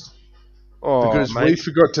podcast? Because we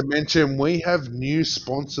forgot to mention we have new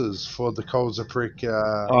sponsors for the Coles of Prick.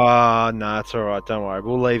 No, it's all right. Don't worry.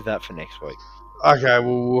 We'll leave that for next week. Okay,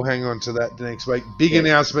 well, we'll hang on to that next week. Big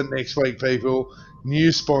announcement next week, people.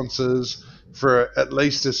 New sponsors for at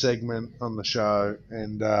least a segment on the show,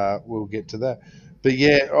 and we'll get to that. But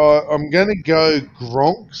yeah, I'm going to go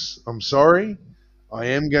Gronks. I'm sorry. I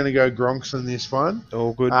am going to go Gronks on this one.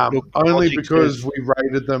 All good. Only because we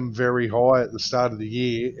rated them very high at the start of the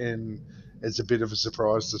year, and it's a bit of a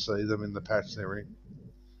surprise to see them in the patch they're in.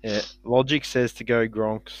 Yeah, Logic says to go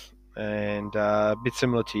Gronks, and a bit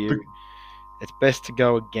similar to you. It's best to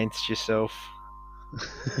go against yourself.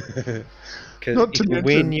 Because if you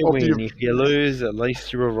win, you win. If you lose, at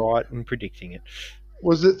least you were right in predicting it.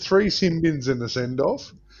 Was it 3 sin bins and a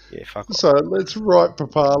send-off? Yeah, fuck off. So let's write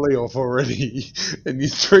Papali off already, and your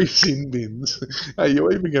 3 sin bins. Are you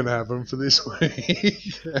even going to have them for this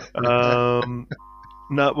week?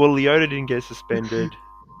 No, well, Leota didn't get suspended.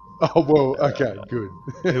 Oh, well, okay, good.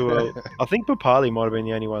 I think Papali might have been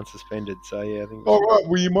the only one suspended, so yeah, I think. All right,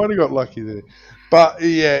 well, you might have got lucky there. But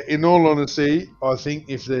yeah, in all honesty, I think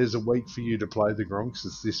if there's a week for you to play the Gronks,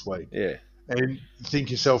 it's this week. Yeah. and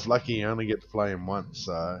think yourself lucky you only get to play him once.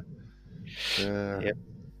 So, Yep.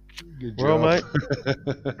 Good Well, job.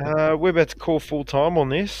 mate, we're about to call full time on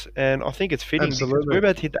this, and I think it's fitting because Absolutely. we're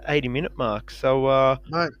about to hit the 80-minute mark. So,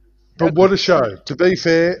 Mate, but what a show. To be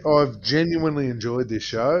fair, I've genuinely enjoyed this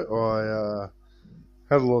show. I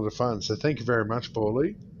had a lot of fun. So thank you very much,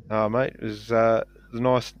 Paulie. mate, it was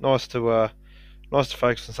nice to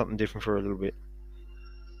focus on something different for a little bit.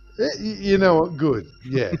 You know what? Good.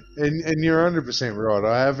 Yeah. and you're 100% right.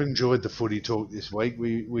 I have enjoyed the footy talk this week.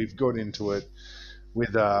 We've got into it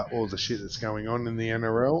with all the shit that's going on in the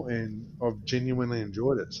NRL, and I've genuinely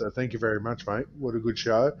enjoyed it. So thank you very much, mate. What a good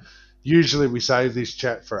show. Usually we save this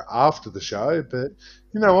chat for after the show, but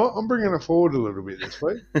you know what? I'm bringing it forward a little bit this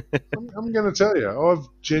week. I'm going to tell you, I've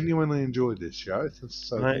genuinely enjoyed this show.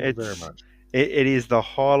 So Mate, thank you very much. It is the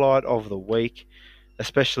highlight of the week,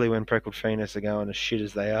 especially when Freckled Phoenix are going as shit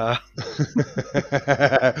as they are.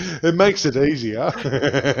 It makes it easier.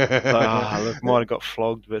 Look, might have got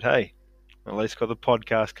flogged, but hey, at least got the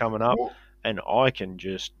podcast coming up, and I can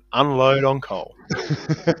just unload on Cole.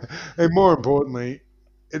 And more importantly,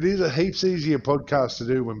 it is a heaps easier podcast to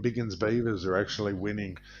do when Biggins Beavers are actually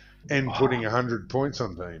winning and putting 100 points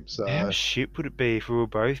on teams. So. How shit would it be if we were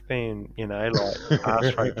both being, like,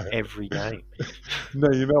 arse raped every game? No,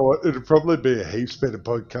 you know what? It'd probably be a heaps better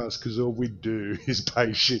podcast because all we do is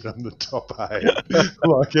pay shit on the top 8,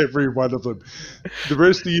 like every one of them. The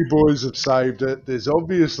rest of you boys have saved it. There's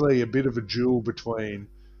obviously a bit of a duel between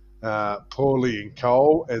Paulie and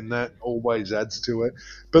Cole, and that always adds to it.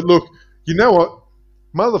 But look, you know what?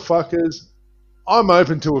 Motherfuckers, I'm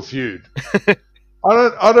open to a feud.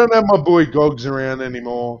 I don't have my boy Gogs around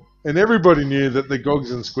anymore, and everybody knew that the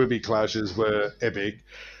Gogs and Squibby clashes were epic.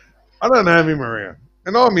 I don't have him around,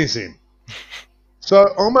 and I miss him. So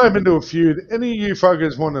I'm open to a feud. Any of you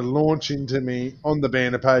fuckers want to launch into me on the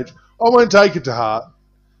banner page, I won't take it to heart.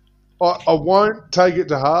 I won't take it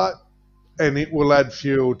to heart, and it will add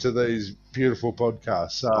fuel to these beautiful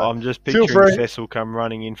podcasts. So I'm just feel picturing free. Cecil come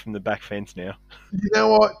running in from the back fence now. You know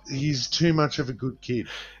what? He's too much of a good kid.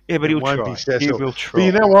 Yeah, but It he'll won't try. be Cecil. He will But try.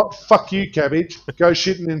 you know what? Fuck you, Cabbage. Go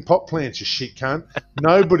shitting in pot plants, you shit cunt.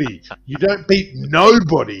 Nobody. You don't beat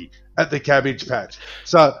nobody at the Cabbage Patch.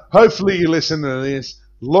 So hopefully you listen to this.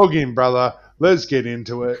 Log in, brother. Let's get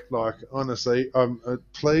into it. Like, honestly,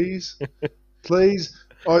 please.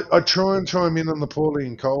 I try and chime in on the Paulie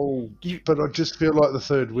and Cole, but I just feel like the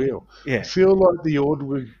third wheel. Yeah. I feel like the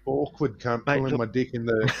awkward cunt Mate, pulling look- my dick in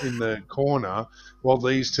the corner while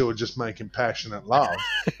these two are just making passionate love,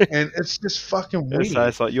 and it's just fucking weird. So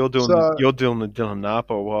it's like you're doing So- the Dylan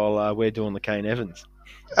Napa while we're doing the Kane Evans.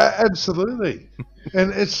 Absolutely,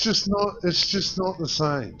 and it's just not the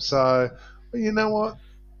same. So, you know what?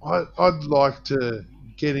 I'd like to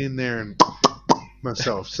get in there and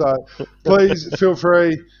myself. So please feel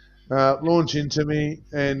free, launch into me.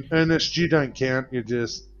 And Ernest, you don't count. You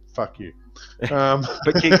just fuck you.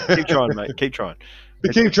 But keep trying, mate. Keep trying.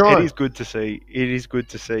 But keep trying. It is good to see. It is good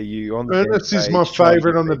to see you on the Ernest banner is my page trying to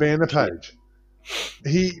favourite get on the people banner to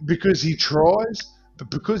page. Because he tries, but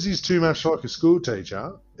because he's too much like a school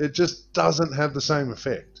teacher, it just doesn't have the same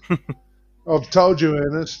effect. I've told you,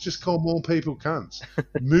 Ernest, just call more people cunts.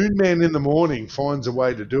 Moon Man in the morning finds a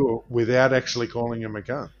way to do it without actually calling him a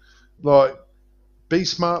cunt. Like, be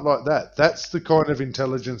smart like that. That's the kind of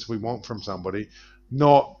intelligence we want from somebody,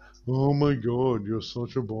 not, oh my God, you're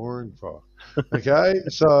such a boring fuck. Okay?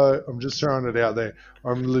 So I'm just throwing it out there.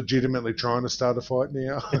 I'm legitimately trying to start a fight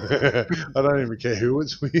now. I don't even care who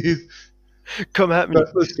it's with. Come at me. But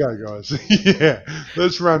let's go, guys. Yeah,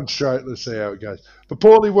 let's run straight. Let's see how it goes. But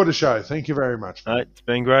Paulie, what a show. Thank you very much. Mate, it's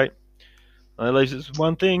been great. Only leaves us with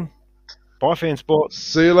one thing. Bye, fan sports.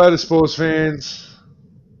 See you later, sports fans.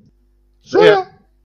 See ya.